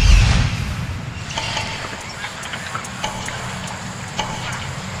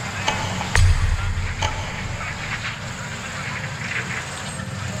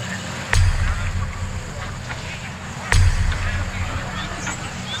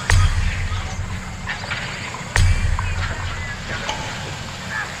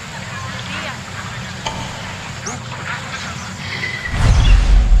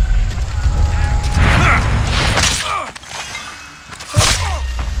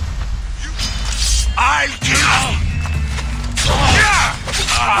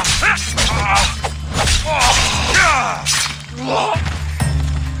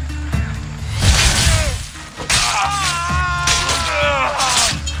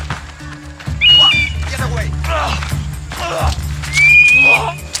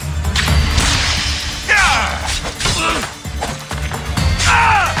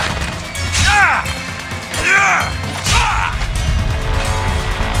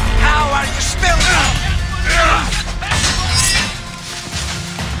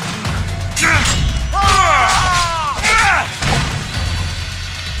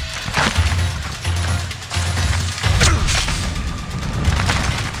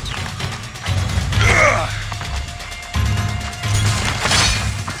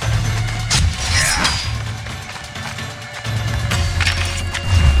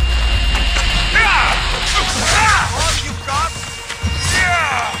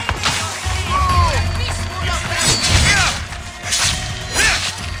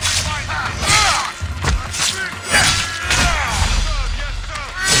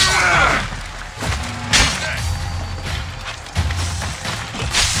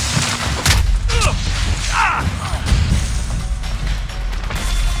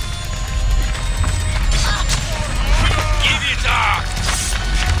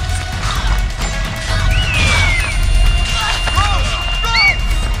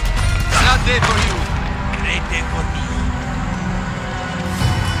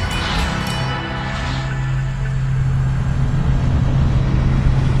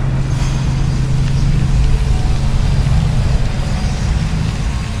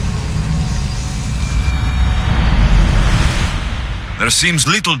 There seems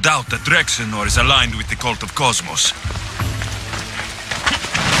little doubt that Drexenor is aligned with the Cult of Kosmos.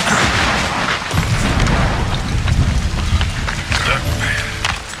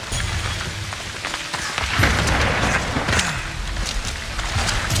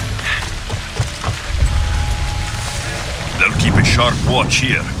 They'll keep a sharp watch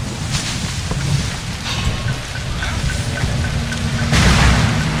here.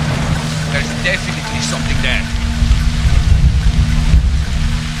 There's definitely something there.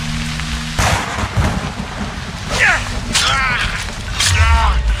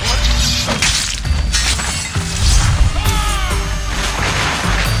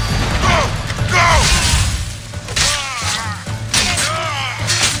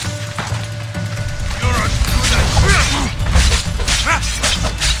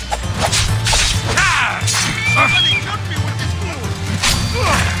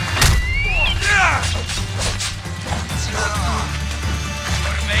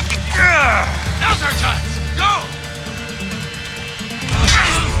 Now's our chance! Go!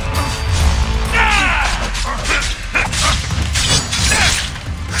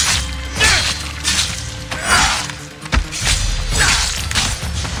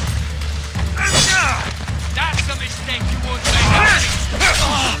 That's a mistake you won't make.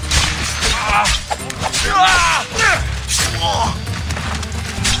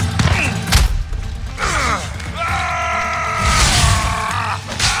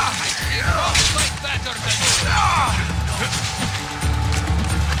 Better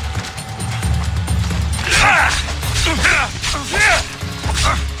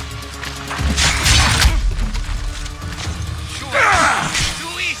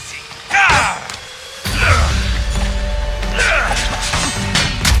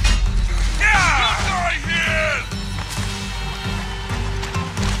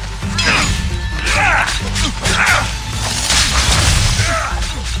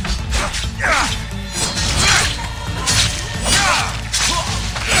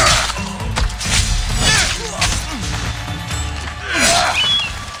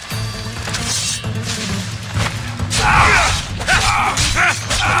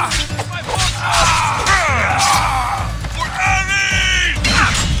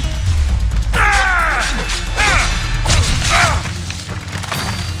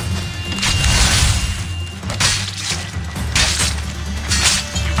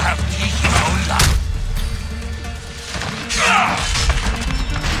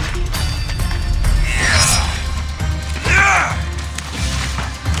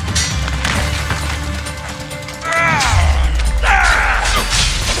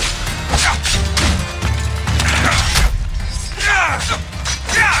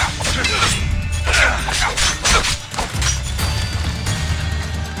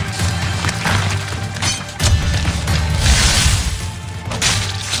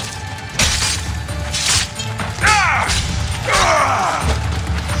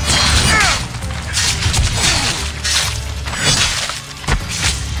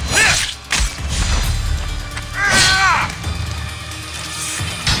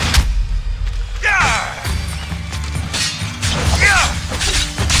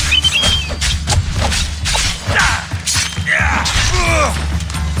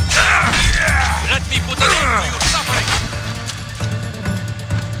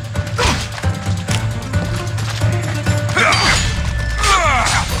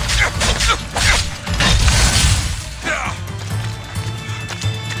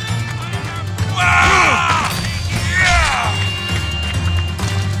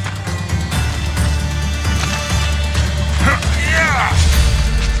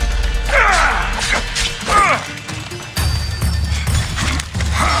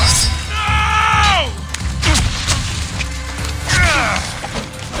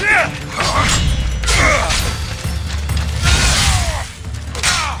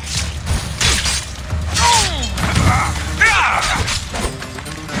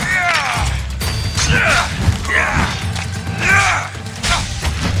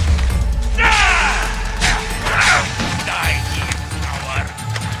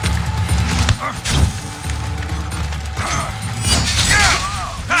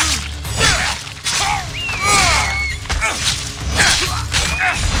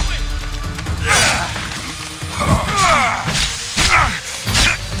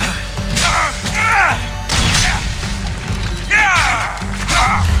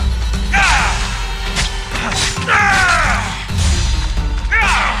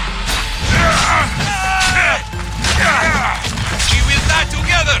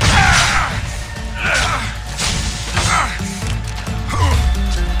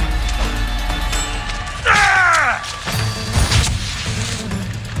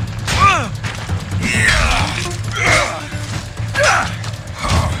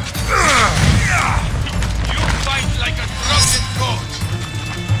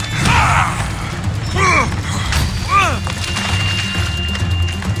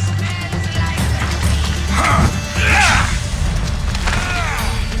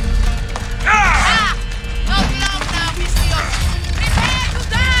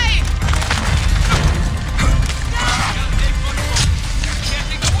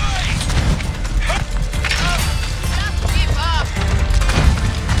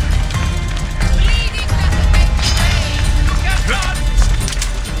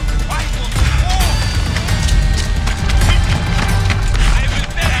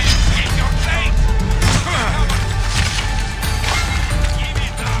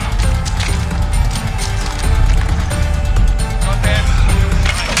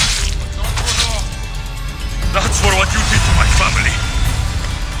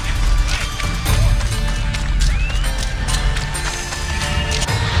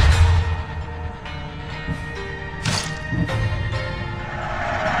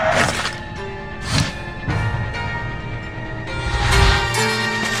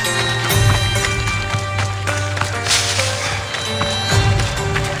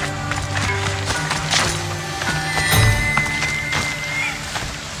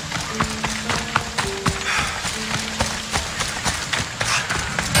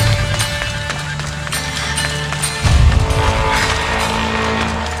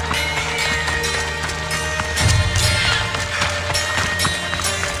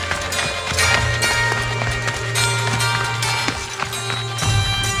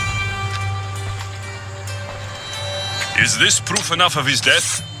Is this proof enough of his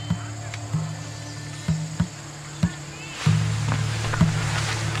death?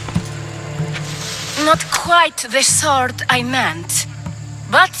 Not quite the sort I meant.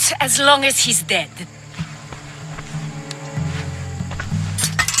 But as long as he's dead.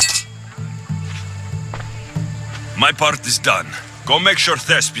 My part is done. Go make sure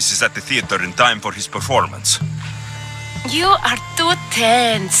Thespis is at the theater in time for his performance. You are too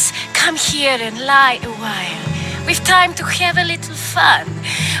tense. Come here and lie a while. We've time to have a little fun.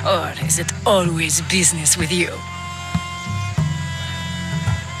 Or is it always business with you?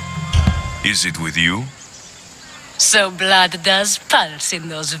 Is it with you? So blood does pulse in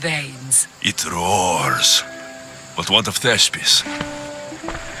those veins. It roars. But what of Thespis?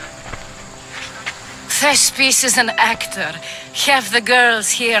 Thespis is an actor. Half the girls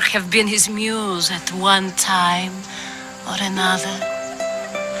here have been his muse at one time or another.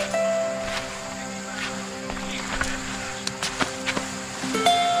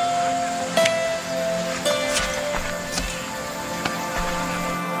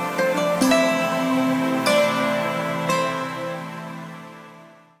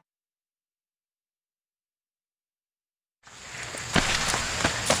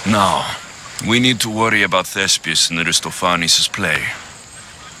 Now, we need to worry about Thespis and Aristophanes' play.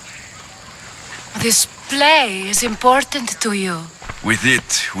 This play is important to you. With it,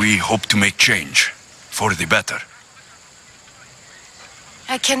 we hope to make change. For the better.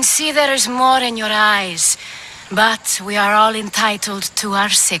 I can see there is more in your eyes, but we are all entitled to our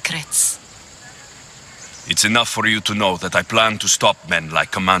secrets. It's enough for you to know that I plan to stop men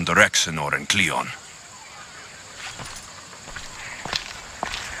like Commander Exenor and Cleon.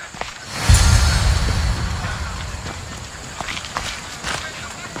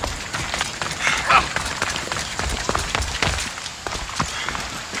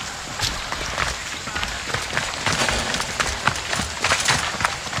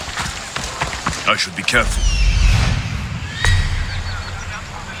 I should be careful.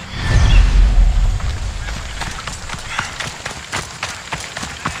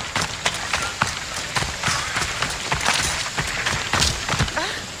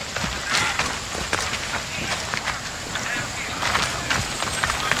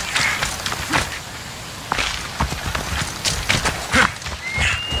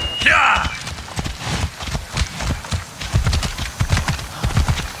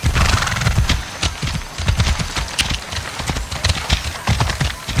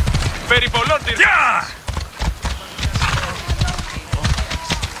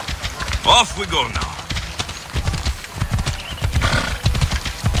 Off we go now.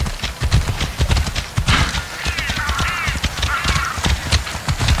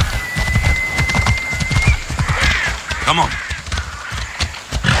 Come on.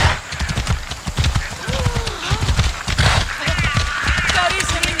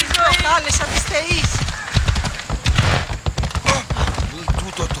 Χαρίσαμε τη ζωή. Θάλασσα της θεής. Μη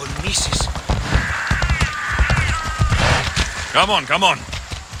τούτο τολμήσεις. Come on, come on.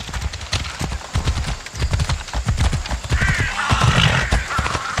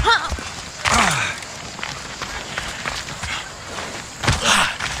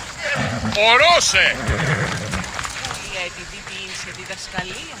 Ορώσε! Επειδή πίνει σε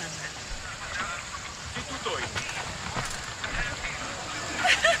διδασκαλία. Τι τούτο είναι?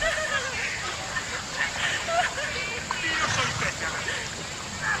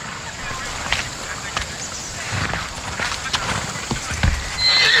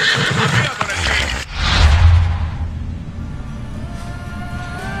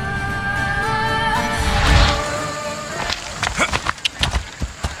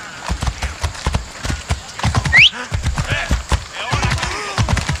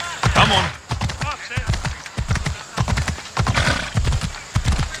 Come on.